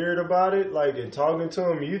all weird about it, like, and talking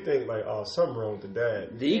to him, you think like, oh, something wrong with the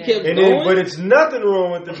dad. He kept and going? then, but it's nothing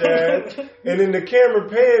wrong with the dad, and then the camera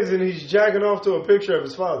pans and he's jacking off to a picture of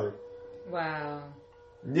his father. Wow.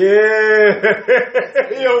 Yeah.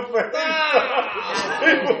 Yo, face.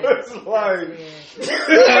 It was like...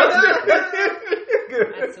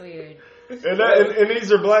 That's weird. And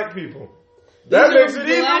these are black people. That makes it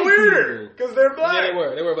even weirder because they're black.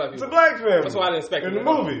 Yeah, they were black people. It's a black family. That's why I didn't expect in it the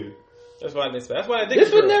movie. That's why I didn't expect. That's why I think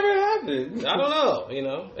this would never happen. I don't know. You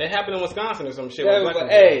know, it happened in Wisconsin or some shit.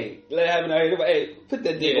 Hey, let it happen out here. Hey, put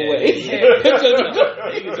that dick away.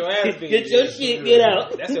 Get your ass beat. Get your shit. Get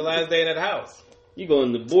out. That's your last day in that house. You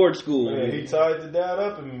going to board school? Man, he tied the dad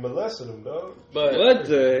up and molested him, dog. But what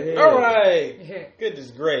the hell? All right.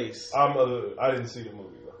 Goodness grace. I didn't see the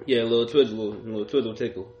movie though. Yeah, a little twizzle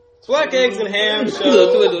tickle. Black Eggs and Ham show.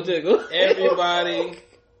 Little twizzle tickle. Everybody,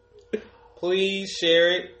 please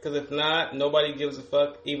share it, because if not, nobody gives a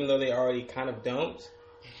fuck, even though they already kind of don't.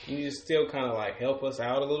 You need to still kind of like help us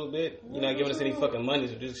out a little bit. You're not giving us any fucking money,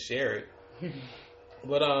 so just share it.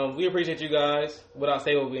 But we appreciate you guys. Without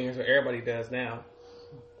Sable being here, so everybody does now.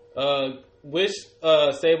 Wish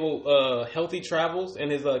Sable healthy travels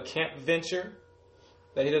in his camp venture.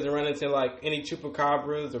 That he doesn't run into like any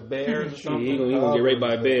chupacabras or bears or something. He gonna get raped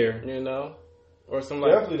by a bear, you know, or some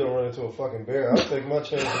like. Definitely don't run into a fucking bear. I'll take my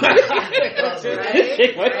chance.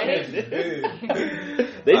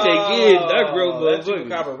 They take kids. That grow that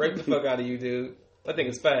chupacabra rape the fuck out of you, dude. That thing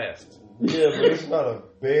is fast. Yeah, but it's not a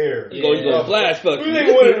bear. You gonna blast fuck you. you. Who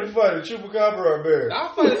think wanted to fight, a chupacabra or a bear?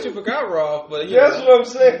 I'll fight a chupacabra off, but that's what I'm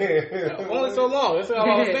saying. Only so long. That's all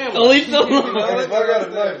I'm saying. Only so long. If I got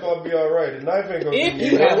a knife, I'll be all right. The knife ain't gonna If be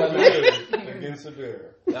you have a knife against a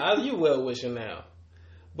bear. Nah, you well wishing now,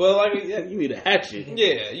 but like you need a hatchet.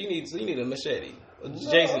 Yeah, you need a machete, a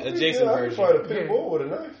Jason I version. can fight a pit bull with a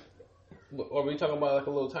knife. Or are we talking about like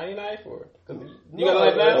a little tiny knife, or you No,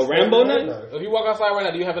 got a knife now? A Rambo knife? If you walk outside right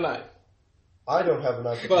now, do you have a knife? I don't have a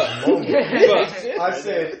knife at But- the moment. I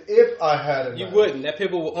said if I had a knife. You wouldn't. That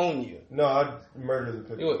pit bull will own you. No, I'd murder the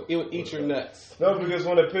pit bull. It would eat your nuts. No, because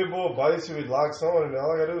when a pit bull bites you, it locks on, and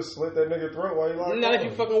all I gotta do is slit that nigga throat while you lock on. Not if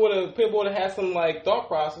you fucking with a pit bull that has some like thought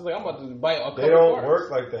process. Like I'm about to bite a couple They don't parts.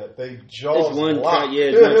 work like that. They jaws It's one lock. track. Yeah,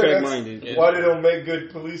 it's one track minded. Yeah. Why they don't make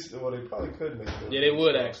good police? Well, they probably could make good. Yeah, they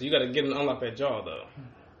would actually. You got to get them to unlock that jaw though.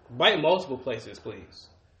 Bite multiple places, please.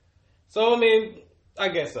 So I mean, I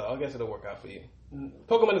guess so. I guess it'll work out for you.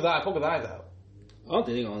 Poke him in his eye. Poke his eyes out. I don't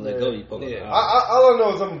think they're gonna let go of you. Yeah. All I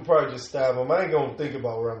know is I'm gonna probably just stab him. I ain't gonna think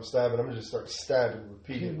about where I'm stabbing. I'm gonna just start stabbing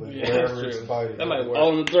repeatedly wherever it's biting. That might work.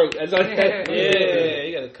 All in the throat. That's all. Yeah,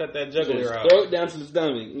 you got to cut that jugular out. Throat down to the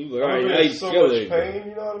stomach. You like, all right, now you so feel much it. pain,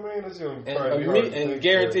 you know what I mean? It's gonna probably be hard to And think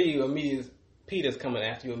guarantee straight. you, immediate Peter's coming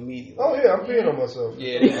after you immediately. Oh yeah, I'm peeing on myself.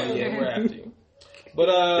 Yeah, we're after you.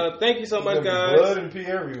 But thank you so much, Blood guys. and pee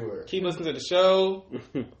everywhere. Keep listening to the show.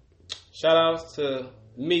 Shout outs to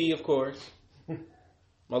me, of course.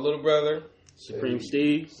 My little brother, Supreme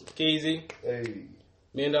Steve. Keezy, Hey, $1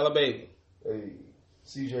 Million Baby. hey,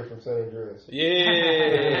 CJ from San Andreas.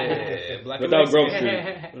 Yeah, black and Without Grove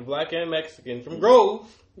Mexican. Street. Black and Mexican from Grove.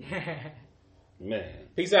 Man.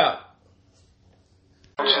 Peace out.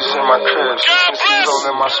 Just in my crib, she's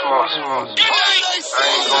holding my small. I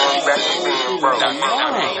ain't going back to being broke. I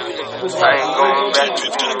ain't going back to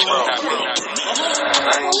being broke.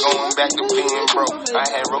 I ain't going back to being broke. I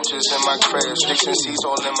had roaches in my crib, sticks and seeds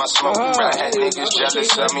all in my smoke. I had niggas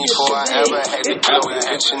jealous of me before I ever had to blow.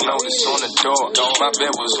 Eviction notice on the door. My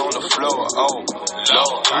bed was on the floor. Oh,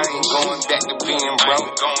 Lord, I ain't going back to being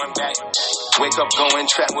broke. Wake up, going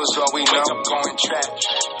trap was all we know. Going trap.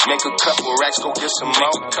 Make a couple racks, go get some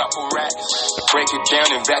more. Break it down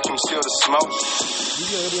and vacuum seal the smoke.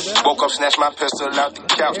 Woke up, snatched my pistol out the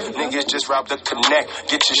couch. Niggas just robbed the connect.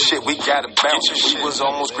 Get your shit, we gotta bounce. We was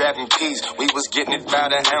almost grabbing keys. We was getting it by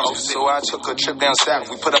the ounce. So I took a trip down south.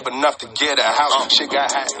 We put up enough to get a house. Shit got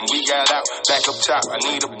hot and we got out. Back up top, I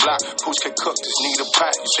need a block. Pooch can cook, just need a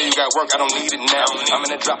pot. You say you got work, I don't need it now. I'm in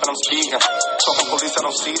the drop and I'm speeding. Talking police, I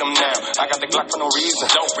don't see them now. I got the Glock for no reason.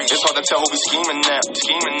 It's hard to tell who we scheming now.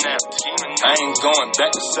 I ain't going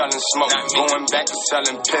back to selling smoke. Going back to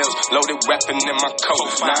selling pills. Loaded weapon in my coat.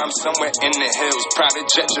 Now I'm somewhere in the hills. Private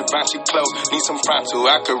jet, Givenchy clothes. Need some pronto,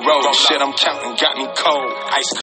 I could roll. Shit I'm counting got me cold. Ice